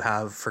they do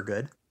have for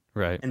good.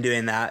 Right. And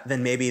doing that,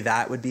 then maybe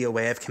that would be a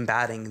way of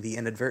combating the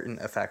inadvertent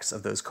effects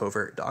of those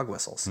covert dog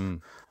whistles.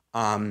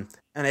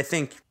 And I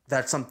think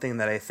that's something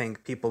that I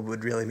think people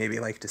would really maybe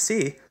like to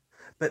see.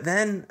 But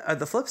then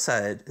the flip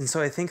side, and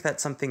so I think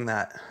that's something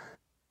that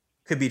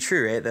could be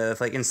true, right? That if,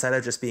 like, instead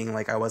of just being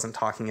like, I wasn't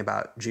talking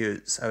about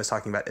Jews, I was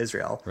talking about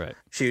Israel. Right.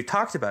 She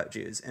talked about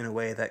Jews in a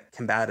way that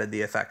combated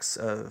the effects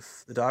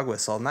of the dog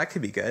whistle, and that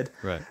could be good.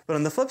 Right. But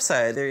on the flip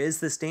side, there is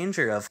this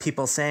danger of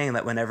people saying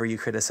that whenever you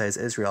criticize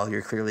Israel,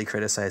 you're clearly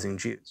criticizing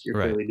Jews. You're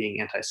clearly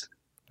being anti-Semitic.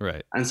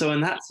 Right. And so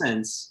in that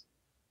sense,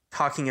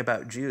 talking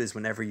about Jews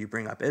whenever you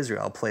bring up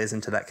Israel plays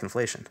into that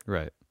conflation.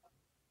 Right.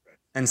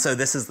 And so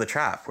this is the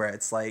trap where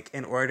it's like,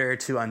 in order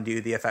to undo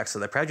the effects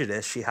of the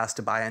prejudice, she has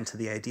to buy into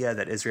the idea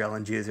that Israel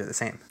and Jews are the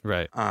same.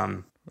 Right.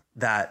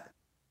 That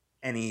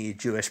any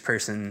Jewish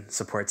person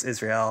supports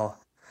Israel,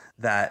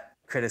 that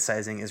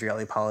criticizing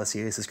Israeli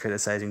policies is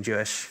criticizing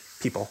Jewish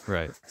people.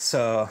 Right.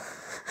 So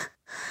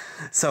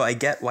I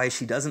get why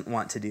she doesn't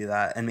want to do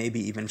that and maybe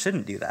even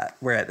shouldn't do that.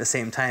 We're at the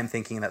same time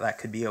thinking that that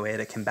could be a way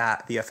to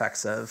combat the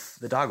effects of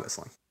the dog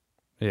whistling.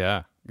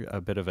 Yeah, a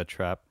bit of a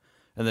trap.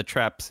 And the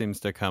trap seems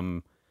to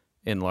come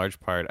in large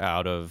part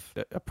out of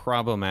a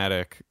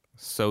problematic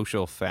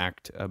social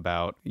fact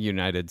about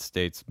United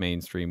States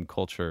mainstream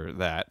culture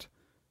that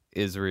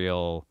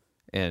Israel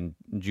and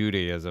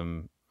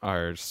Judaism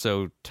are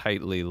so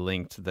tightly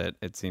linked that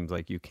it seems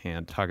like you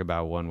can't talk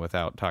about one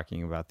without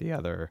talking about the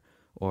other,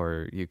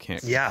 or you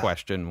can't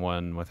question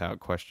one without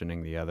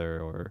questioning the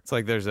other. Or it's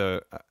like there's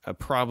a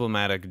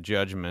problematic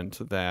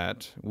judgment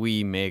that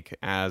we make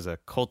as a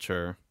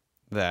culture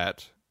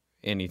that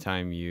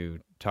anytime you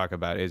talk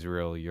about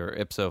Israel, you're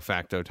ipso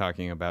facto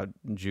talking about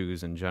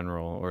Jews in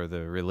general, or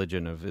the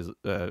religion of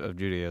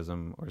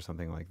Judaism, or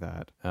something like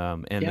that.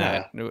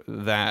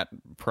 That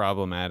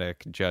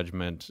problematic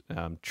judgment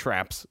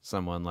traps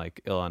someone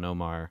like Ilhan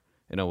Omar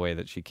in a way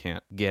that she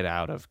can't get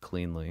out of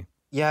cleanly.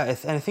 Yeah,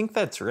 and I think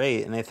that's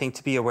right. And I think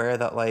to be aware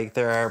that like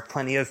there are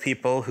plenty of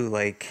people who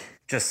like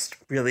just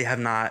really have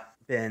not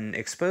been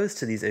exposed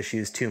to these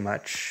issues too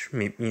much.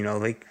 You know,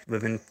 like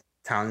live in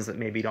towns that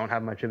maybe don't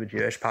have much of a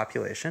Jewish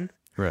population.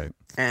 Right.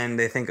 And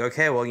they think,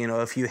 okay, well, you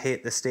know, if you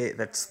hate the state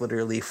that's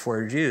literally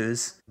for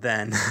Jews,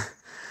 then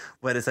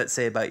what does that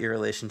say about your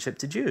relationship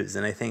to Jews?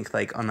 And I think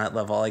like on that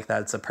level, like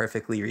that's a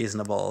perfectly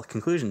reasonable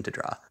conclusion to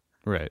draw.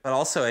 Right. But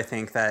also I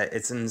think that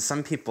it's in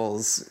some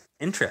people's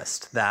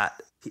interest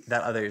that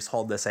others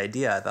hold this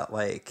idea that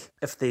like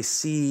if they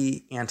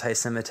see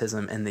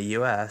anti-Semitism in the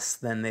US,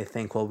 then they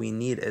think, well, we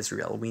need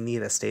Israel. We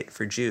need a state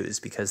for Jews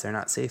because they're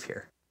not safe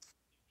here.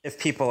 If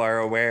people are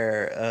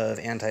aware of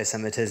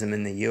anti-Semitism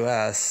in the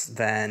U.S.,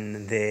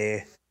 then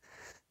they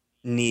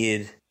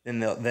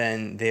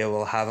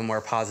will have a more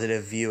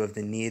positive view of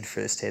the need for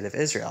the state of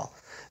Israel.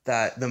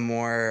 That the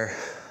more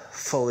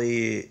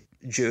fully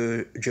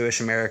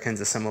Jewish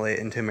Americans assimilate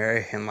into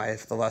American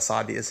life, the less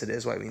obvious it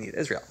is why we need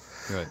Israel.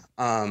 Right.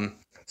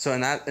 So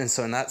in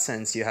that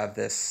sense, you have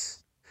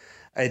this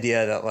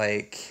idea that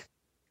like,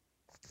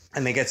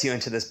 and it gets you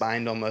into this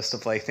bind almost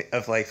of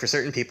like for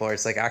certain people,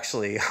 it's like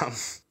actually.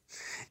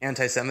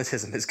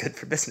 Anti-Semitism is good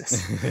for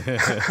business.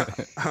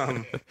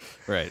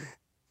 Right.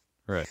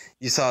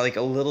 You saw like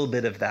a little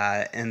bit of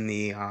that in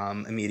the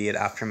immediate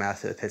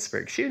aftermath of the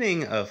Pittsburgh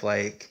shooting of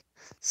like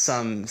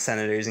some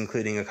senators,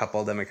 including a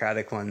couple of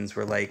Democratic ones,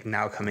 were like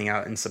now coming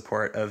out in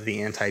support of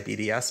the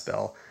anti-BDS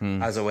bill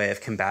as a way of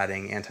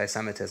combating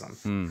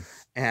anti-Semitism.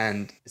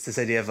 And it's this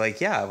idea of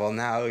like, yeah, well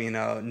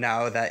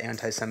now that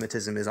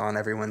anti-Semitism is on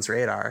everyone's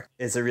radar,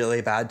 it's a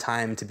really bad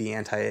time to be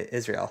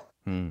anti-Israel.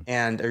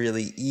 And a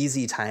really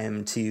easy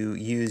time to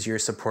use your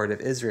support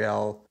of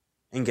Israel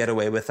and get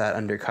away with that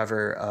under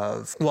cover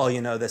of, well,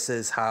 you know, this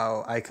is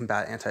how I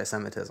combat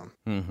anti-Semitism.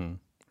 Mm-hmm.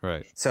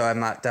 Right. So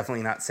I'm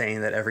definitely not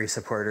saying that every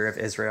supporter of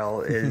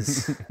Israel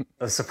is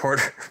a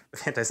supporter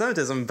of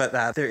anti-Semitism, but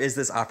that there is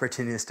this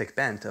opportunistic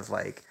bent of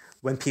like,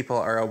 when people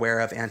are aware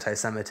of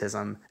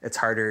anti-Semitism, it's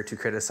harder to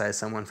criticize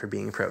someone for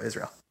being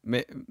pro-Israel.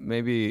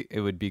 Maybe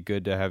it would be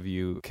good to have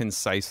you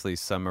concisely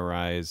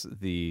summarize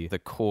the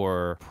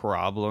core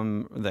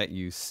problem that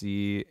you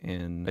see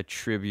in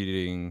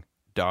attributing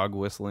dog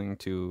whistling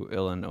to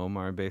Ilhan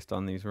Omar based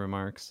on these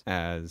remarks.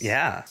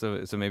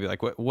 So maybe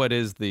like what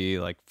is the,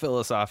 like,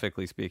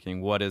 philosophically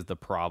speaking, what is the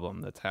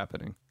problem that's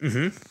happening?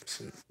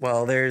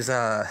 Well, there's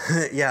I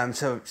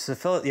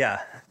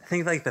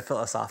think like the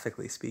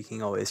philosophically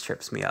speaking always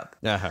trips me up.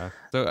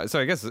 So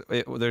I guess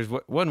there's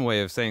one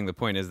way of saying the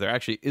point is there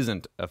actually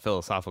isn't a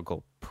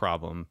philosophical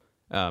problem.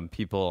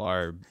 People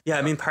are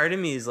I mean, part of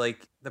me is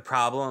like, the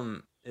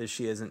problem is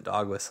she isn't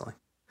dog whistling.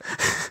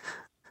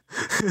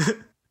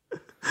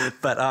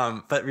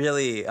 But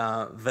really,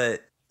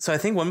 so I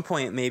think one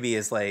point maybe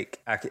is like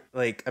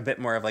a bit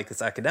more of like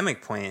this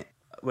academic point,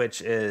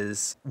 which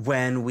is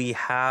when we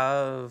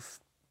have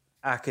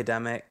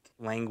academic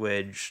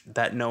language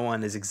that no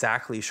one is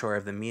exactly sure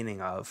of the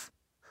meaning of,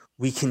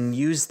 we can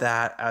use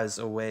that as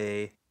a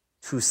way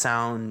to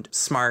sound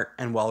smart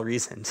and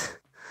well-reasoned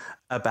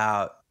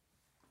about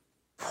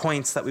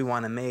points that we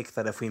want to make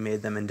that if we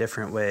made them in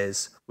different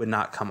ways would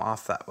not come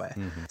off that way.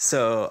 Mm-hmm.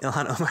 So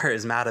Ilhan Omar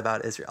is mad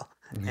about Israel.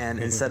 And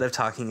instead of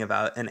talking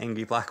about an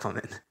angry black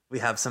woman, we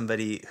have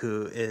somebody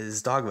who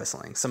is dog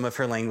whistling. Some of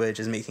her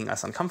language is making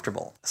us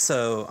uncomfortable.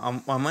 So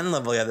on one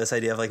level, you have this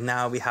idea of like,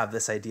 now we have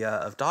this idea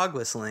of dog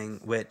whistling,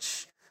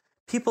 which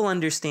people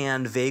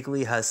understand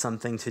vaguely has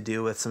something to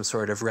do with some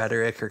sort of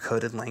rhetoric or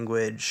coded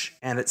language.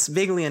 And it's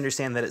vaguely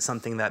understand that it's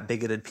something that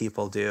bigoted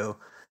people do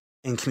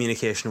in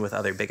communication with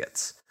other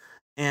bigots.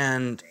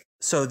 And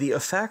so the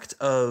effect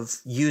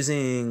of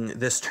using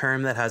this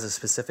term that has a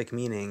specific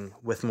meaning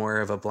with more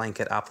of a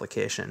blanket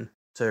application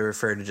to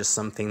refer to just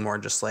something more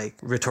just like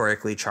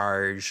rhetorically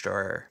charged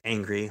or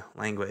angry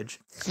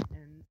language.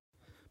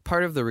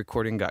 Part of the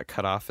recording got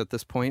cut off at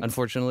this point,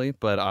 unfortunately,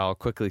 but I'll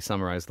quickly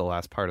summarize the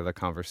last part of the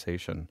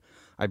conversation.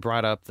 I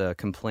brought up the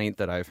complaint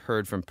that I've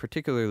heard from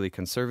particularly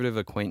conservative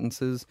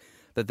acquaintances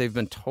that they've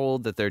been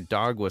told that they're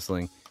dog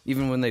whistling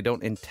even when they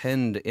don't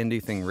intend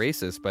anything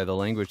racist by the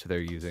language they're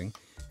using,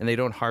 and they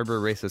don't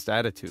harbor racist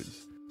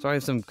attitudes. So I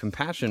have some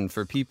compassion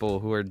for people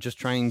who are just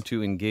trying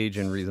to engage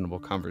in reasonable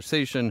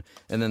conversation,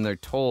 and then they're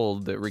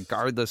told that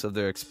regardless of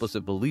their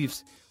explicit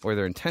beliefs or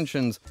their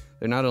intentions,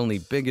 they're not only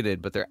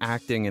bigoted, but they're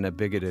acting in a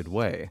bigoted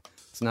way.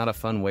 It's not a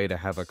fun way to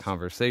have a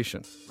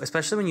conversation.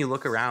 Especially when you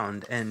look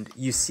around and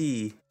you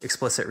see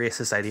explicit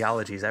racist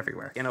ideologies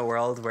everywhere. In a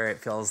world where it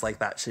feels like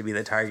that should be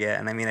the target,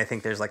 and I mean, I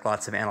think there's like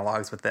lots of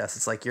analogs with this.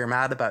 It's like, you're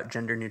mad about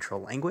gender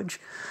neutral language.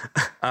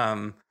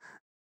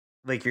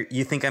 Like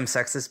you think I'm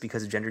sexist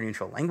because of gender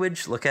neutral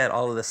language? Look at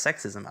all of the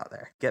sexism out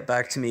there. Get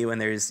back to me when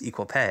there's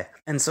equal pay.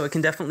 And so it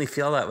can definitely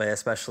feel that way,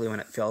 especially when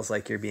it feels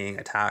like you're being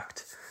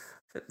attacked.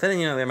 But then,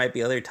 you know, there might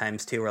be other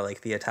times too where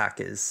like the attack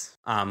is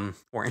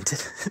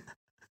warranted.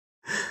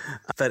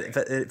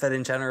 but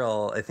in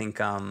general, I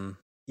think I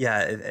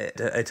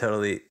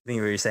totally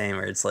think what you're saying,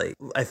 where it's like,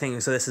 I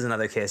think, so this is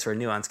another case where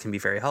nuance can be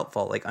very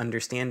helpful, like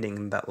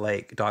understanding that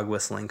like dog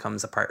whistling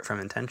comes apart from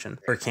intention,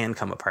 or can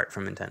come apart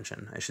from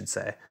intention, I should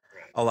say.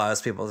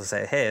 Allows people to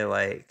say, hey,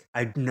 like,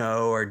 I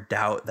know or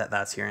doubt that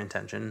that's your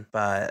intention,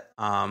 but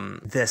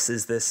this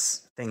is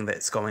this thing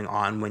that's going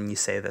on when you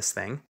say this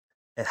thing.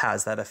 It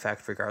has that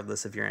effect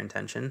regardless of your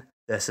intention.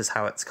 This is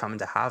how it's come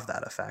to have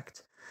that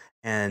effect.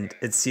 And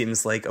it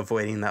seems like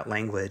avoiding that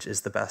language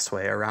is the best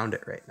way around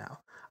it right now.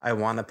 I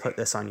want to put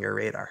this on your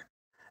radar.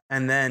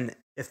 And then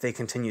if they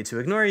continue to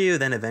ignore you,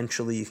 then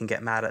eventually you can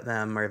get mad at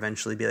them, or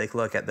eventually be like,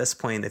 look, at this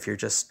point, if you're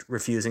just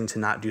refusing to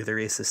not do the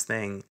racist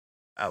thing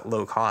at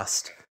low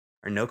cost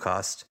or no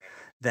cost,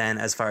 then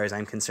as far as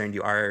I'm concerned,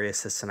 you are a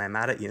racist and I'm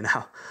mad at you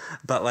now.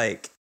 But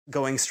like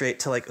going straight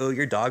to like, oh,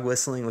 you're dog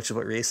whistling, which is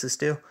what racists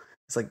do.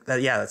 It's like,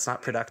 that, yeah, that's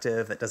not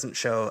productive. That doesn't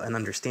show an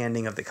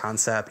understanding of the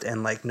concept.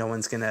 And like, no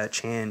one's going to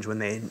change when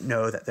they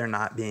know that they're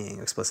not being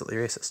explicitly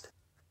racist.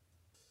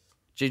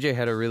 JJ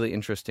had a really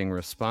interesting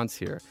response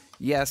here.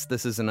 Yes,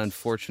 this is an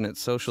unfortunate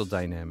social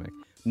dynamic.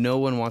 No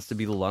one wants to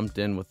be lumped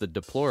in with the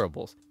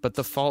deplorables, but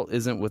the fault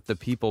isn't with the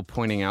people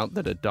pointing out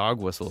that a dog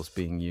whistle is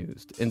being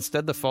used.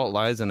 Instead, the fault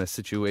lies in a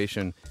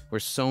situation where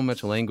so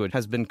much language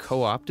has been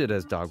co-opted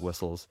as dog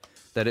whistles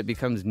that it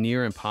becomes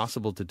near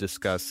impossible to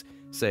discuss,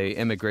 say,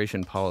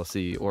 immigration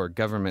policy or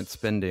government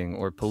spending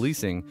or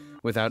policing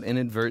without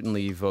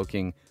inadvertently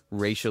evoking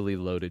racially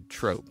loaded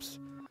tropes.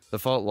 The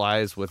fault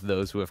lies with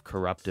those who have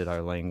corrupted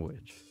our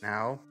language.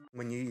 Now,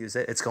 when you use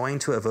it, it's going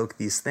to evoke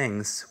these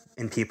things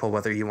in people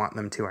whether you want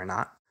them to or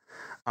not.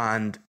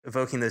 And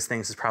evoking those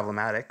things is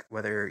problematic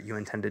whether you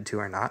intended to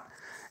or not.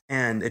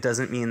 And it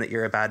doesn't mean that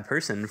you're a bad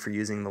person for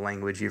using the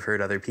language you've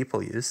heard other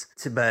people use.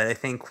 But I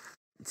think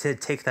to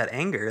take that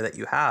anger that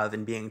you have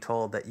in being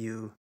told that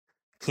you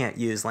can't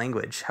use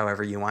language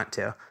however you want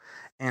to,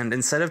 and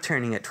instead of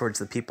turning it towards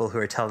the people who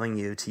are telling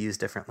you to use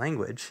different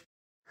language,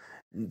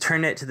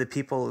 turn it to the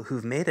people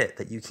who've made it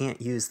that you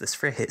can't use this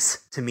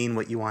phrase to mean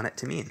what you want it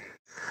to mean.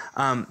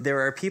 There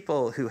are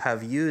people who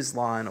have used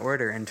law and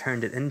order and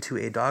turned it into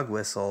a dog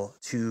whistle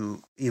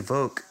to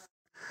evoke,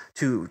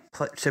 to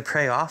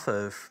prey off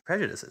of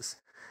prejudices.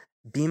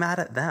 Be mad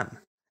at them.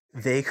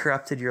 They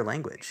corrupted your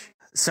language.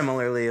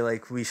 Similarly,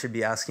 like, we should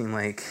be asking,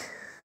 like,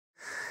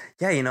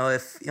 yeah, you know,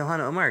 if Ilhan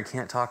Omar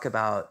can't talk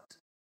about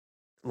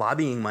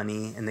lobbying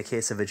money in the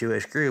case of a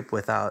Jewish group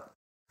without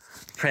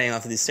preying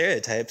off of these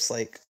stereotypes,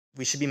 like,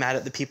 we should be mad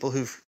at the people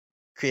who've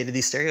created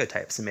these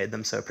stereotypes and made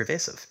them so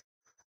pervasive.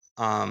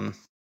 But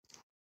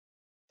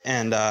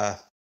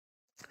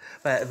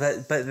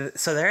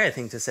so there, I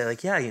think, to say,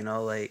 like, yeah, you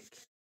know, like,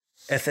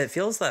 if it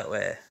feels that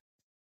way,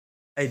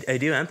 I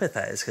do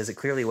empathize, because it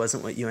clearly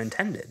wasn't what you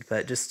intended.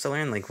 But just to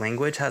learn, like,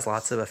 language has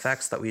lots of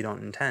effects that we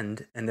don't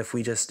intend, and if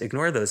we just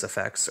ignore those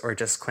effects or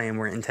just claim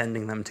we're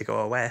intending them to go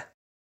away,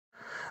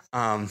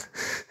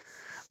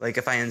 like,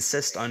 if I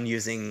insist on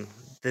using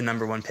the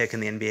number one pick in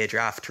the NBA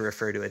draft to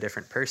refer to a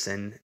different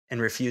person and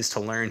refuse to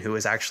learn who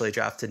was actually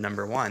drafted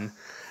number one,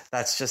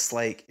 that's just,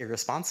 like,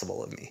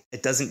 irresponsible of me.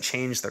 It doesn't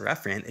change the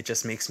referent. It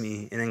just makes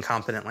me an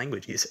incompetent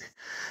language user.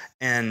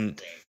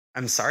 And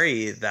I'm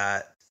sorry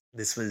that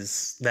this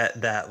was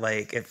that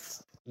like, it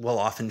will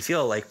often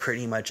feel like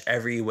pretty much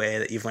every way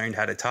that you've learned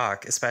how to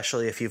talk,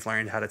 especially if you've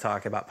learned how to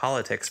talk about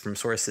politics from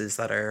sources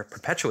that are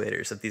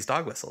perpetuators of these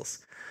dog whistles,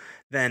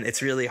 then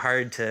it's really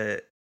hard to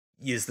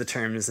use the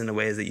terms in the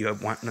ways that you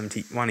want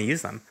to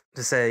use them.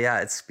 To say,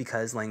 yeah, it's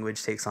because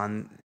language takes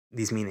on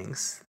these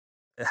meanings.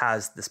 It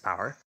has this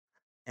power.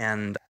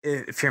 And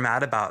if you're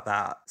mad about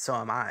that, so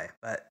am I.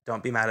 But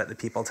don't be mad at the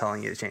people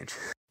telling you to change.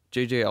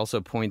 JJ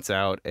also points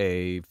out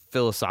a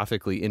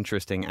philosophically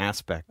interesting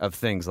aspect of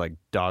things like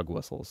dog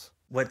whistles.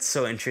 What's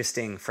so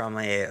interesting from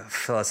a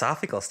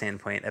philosophical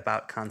standpoint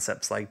about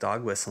concepts like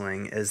dog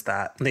whistling is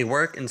that they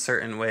work in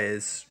certain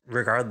ways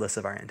regardless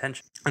of our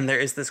intention. And there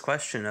is this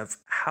question of,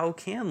 how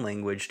can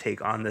language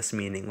take on this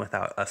meaning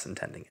without us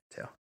intending it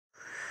to?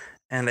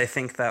 And I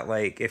think that,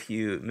 like, if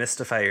you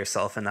mystify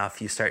yourself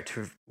enough, you start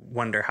to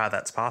wonder how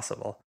that's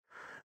possible.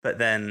 But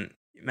then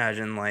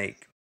imagine,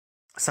 like,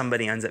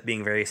 somebody ends up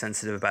being very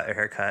sensitive about their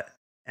haircut,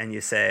 and you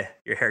say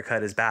your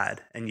haircut is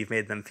bad, and you've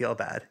made them feel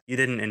bad. You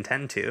didn't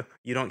intend to.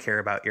 You don't care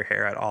about your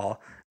hair at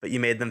all, but you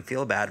made them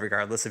feel bad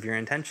regardless of your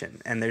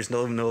intention. And there's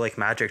no like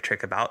magic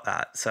trick about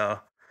that.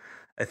 So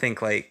I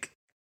think, like,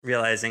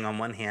 realizing on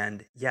one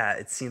hand, yeah,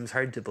 it seems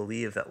hard to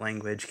believe that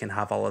language can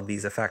have all of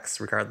these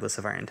effects regardless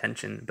of our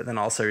intention, but then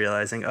also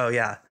realizing, oh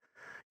yeah,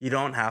 you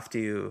don't have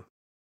to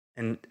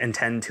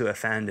intend to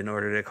offend in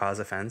order to cause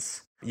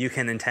offense. You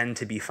can intend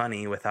to be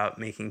funny without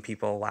making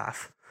people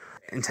laugh.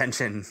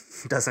 Intention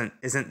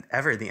isn't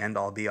ever the end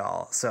all be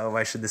all. So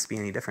why should this be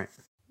any different?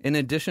 In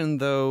addition,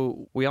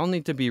 though, we all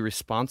need to be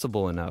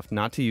responsible enough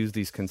not to use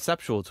these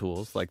conceptual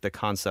tools, like the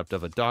concept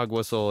of a dog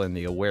whistle and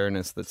the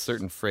awareness that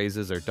certain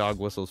phrases are dog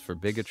whistles for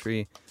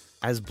bigotry,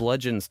 as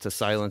bludgeons to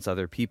silence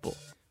other people.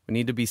 We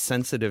need to be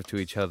sensitive to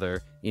each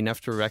other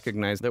enough to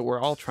recognize that we're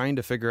all trying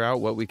to figure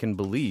out what we can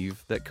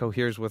believe that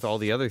coheres with all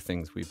the other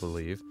things we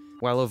believe,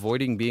 while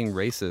avoiding being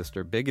racist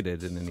or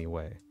bigoted in any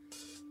way.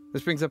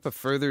 This brings up a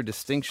further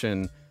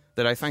distinction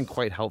that I find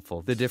quite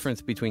helpful, the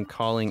difference between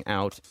calling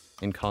out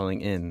and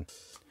calling in.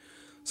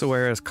 So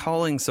whereas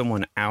calling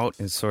someone out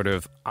is sort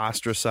of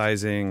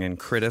ostracizing and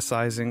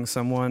criticizing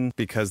someone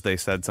because they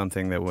said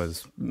something that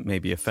was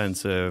maybe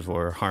offensive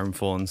or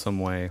harmful in some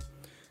way,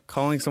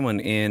 calling someone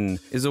in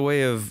is a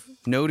way of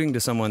noting to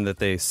someone that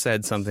they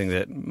said something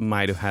that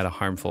might have had a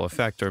harmful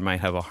effect or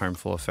might have a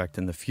harmful effect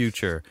in the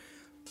future,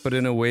 but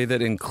in a way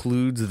that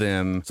includes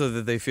them so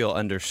that they feel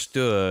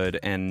understood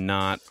and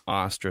not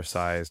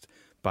ostracized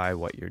by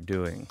what you're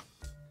doing.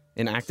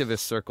 In activist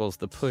circles,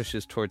 the push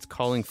is towards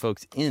calling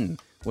folks in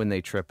when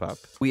they trip up.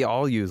 We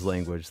all use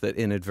language that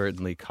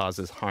inadvertently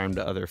causes harm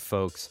to other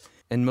folks,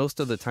 and most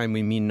of the time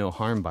we mean no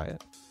harm by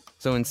it.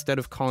 So instead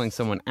of calling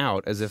someone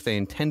out as if they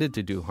intended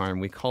to do harm,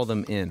 we call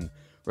them in,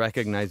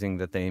 recognizing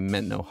that they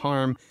meant no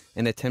harm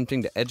and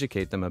attempting to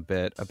educate them a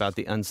bit about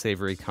the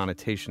unsavory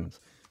connotations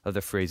of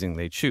the phrasing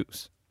they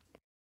choose.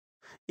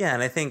 Yeah,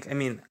 and I think,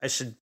 I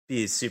should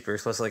be super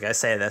explicit. Like, I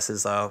say this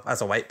as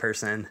a white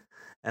person,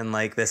 and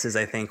like, this is,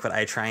 I think, what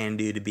I try and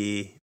do to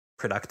be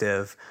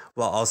productive,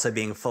 while also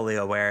being fully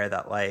aware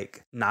that,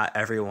 like, not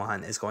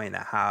everyone is going to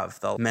have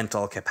the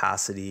mental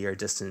capacity or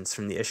distance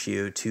from the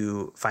issue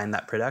to find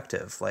that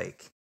productive.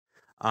 Like,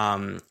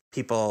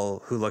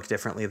 people who look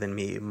differently than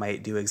me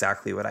might do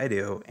exactly what I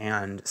do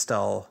and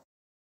still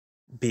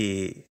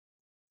be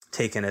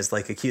taken as,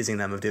 like, accusing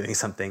them of doing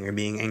something or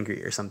being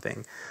angry or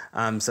something.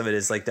 So it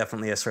is, like,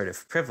 definitely a sort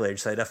of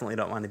privilege. So I definitely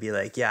don't want to be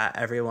like, yeah,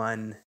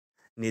 everyone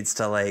needs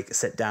to, like,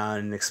 sit down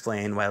and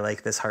explain why,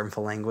 like, this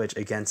harmful language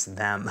against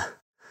them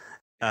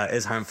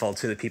is harmful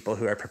to the people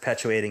who are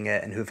perpetuating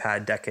it and who've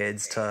had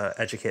decades to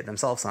educate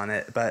themselves on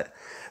it. But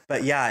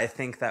yeah, I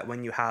think that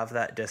when you have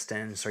that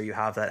distance or you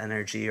have that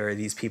energy or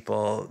these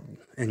people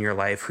in your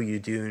life who you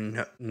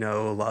do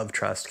know, love,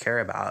 trust, care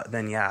about,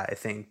 then yeah, I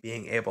think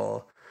being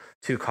able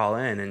to call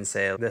in and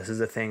say, this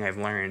is a thing I've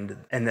learned,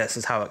 and this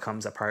is how it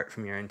comes apart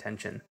from your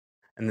intention.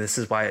 And this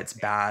is why it's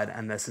bad,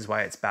 and this is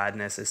why its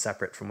badness is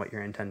separate from what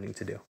you're intending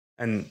to do.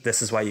 And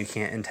this is why you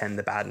can't intend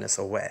the badness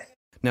away.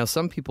 Now,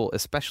 some people,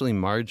 especially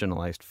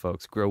marginalized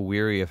folks, grow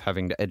weary of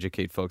having to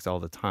educate folks all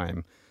the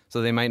time,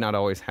 so they might not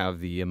always have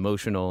the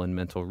emotional and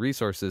mental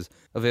resources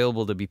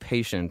available to be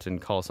patient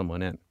and call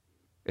someone in.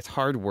 It's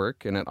hard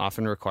work, and it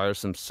often requires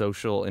some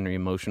social and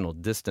emotional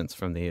distance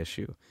from the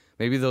issue.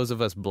 Maybe those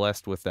of us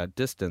blessed with that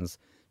distance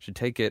should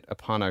take it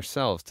upon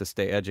ourselves to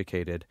stay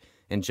educated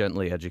and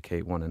gently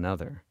educate one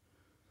another.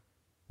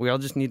 We all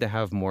just need to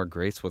have more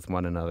grace with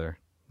one another.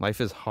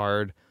 Life is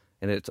hard,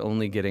 and it's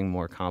only getting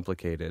more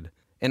complicated.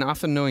 And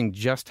often knowing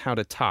just how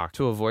to talk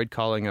to avoid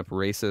calling up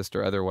racist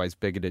or otherwise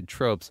bigoted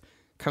tropes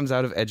comes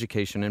out of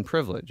education and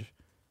privilege.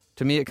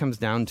 To me, it comes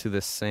down to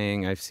this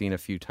saying I've seen a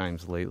few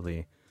times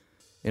lately.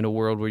 In a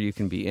world where you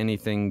can be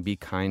anything, be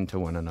kind to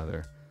one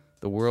another.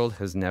 The world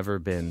has never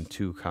been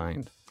too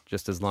kind,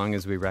 just as long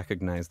as we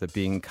recognize that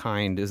being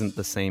kind isn't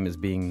the same as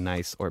being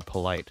nice or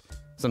polite.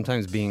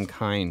 Sometimes being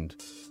kind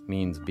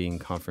means being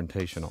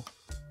confrontational.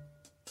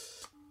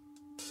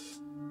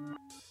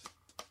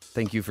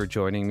 Thank you for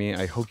joining me.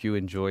 I hope you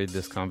enjoyed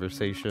this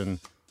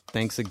conversation.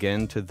 Thanks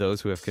again to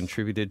those who have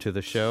contributed to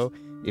the show.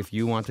 If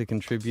you want to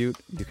contribute,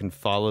 you can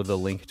follow the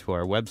link to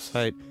our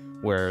website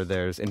where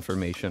there's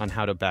information on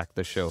how to back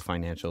the show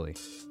financially.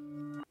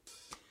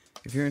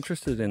 If you're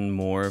interested in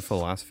more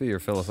philosophy or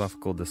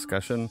philosophical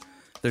discussion,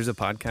 there's a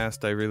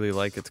podcast I really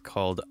like. It's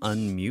called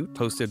Unmute,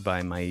 hosted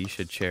by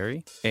Maisha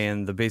Cherry.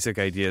 And the basic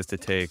idea is to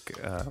take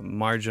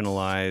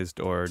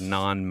marginalized or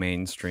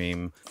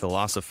non-mainstream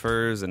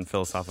philosophers and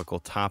philosophical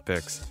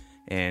topics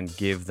and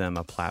give them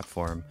a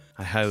platform.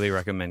 I highly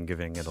recommend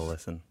giving it a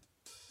listen.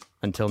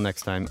 Until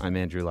next time, I'm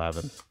Andrew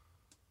Lavin.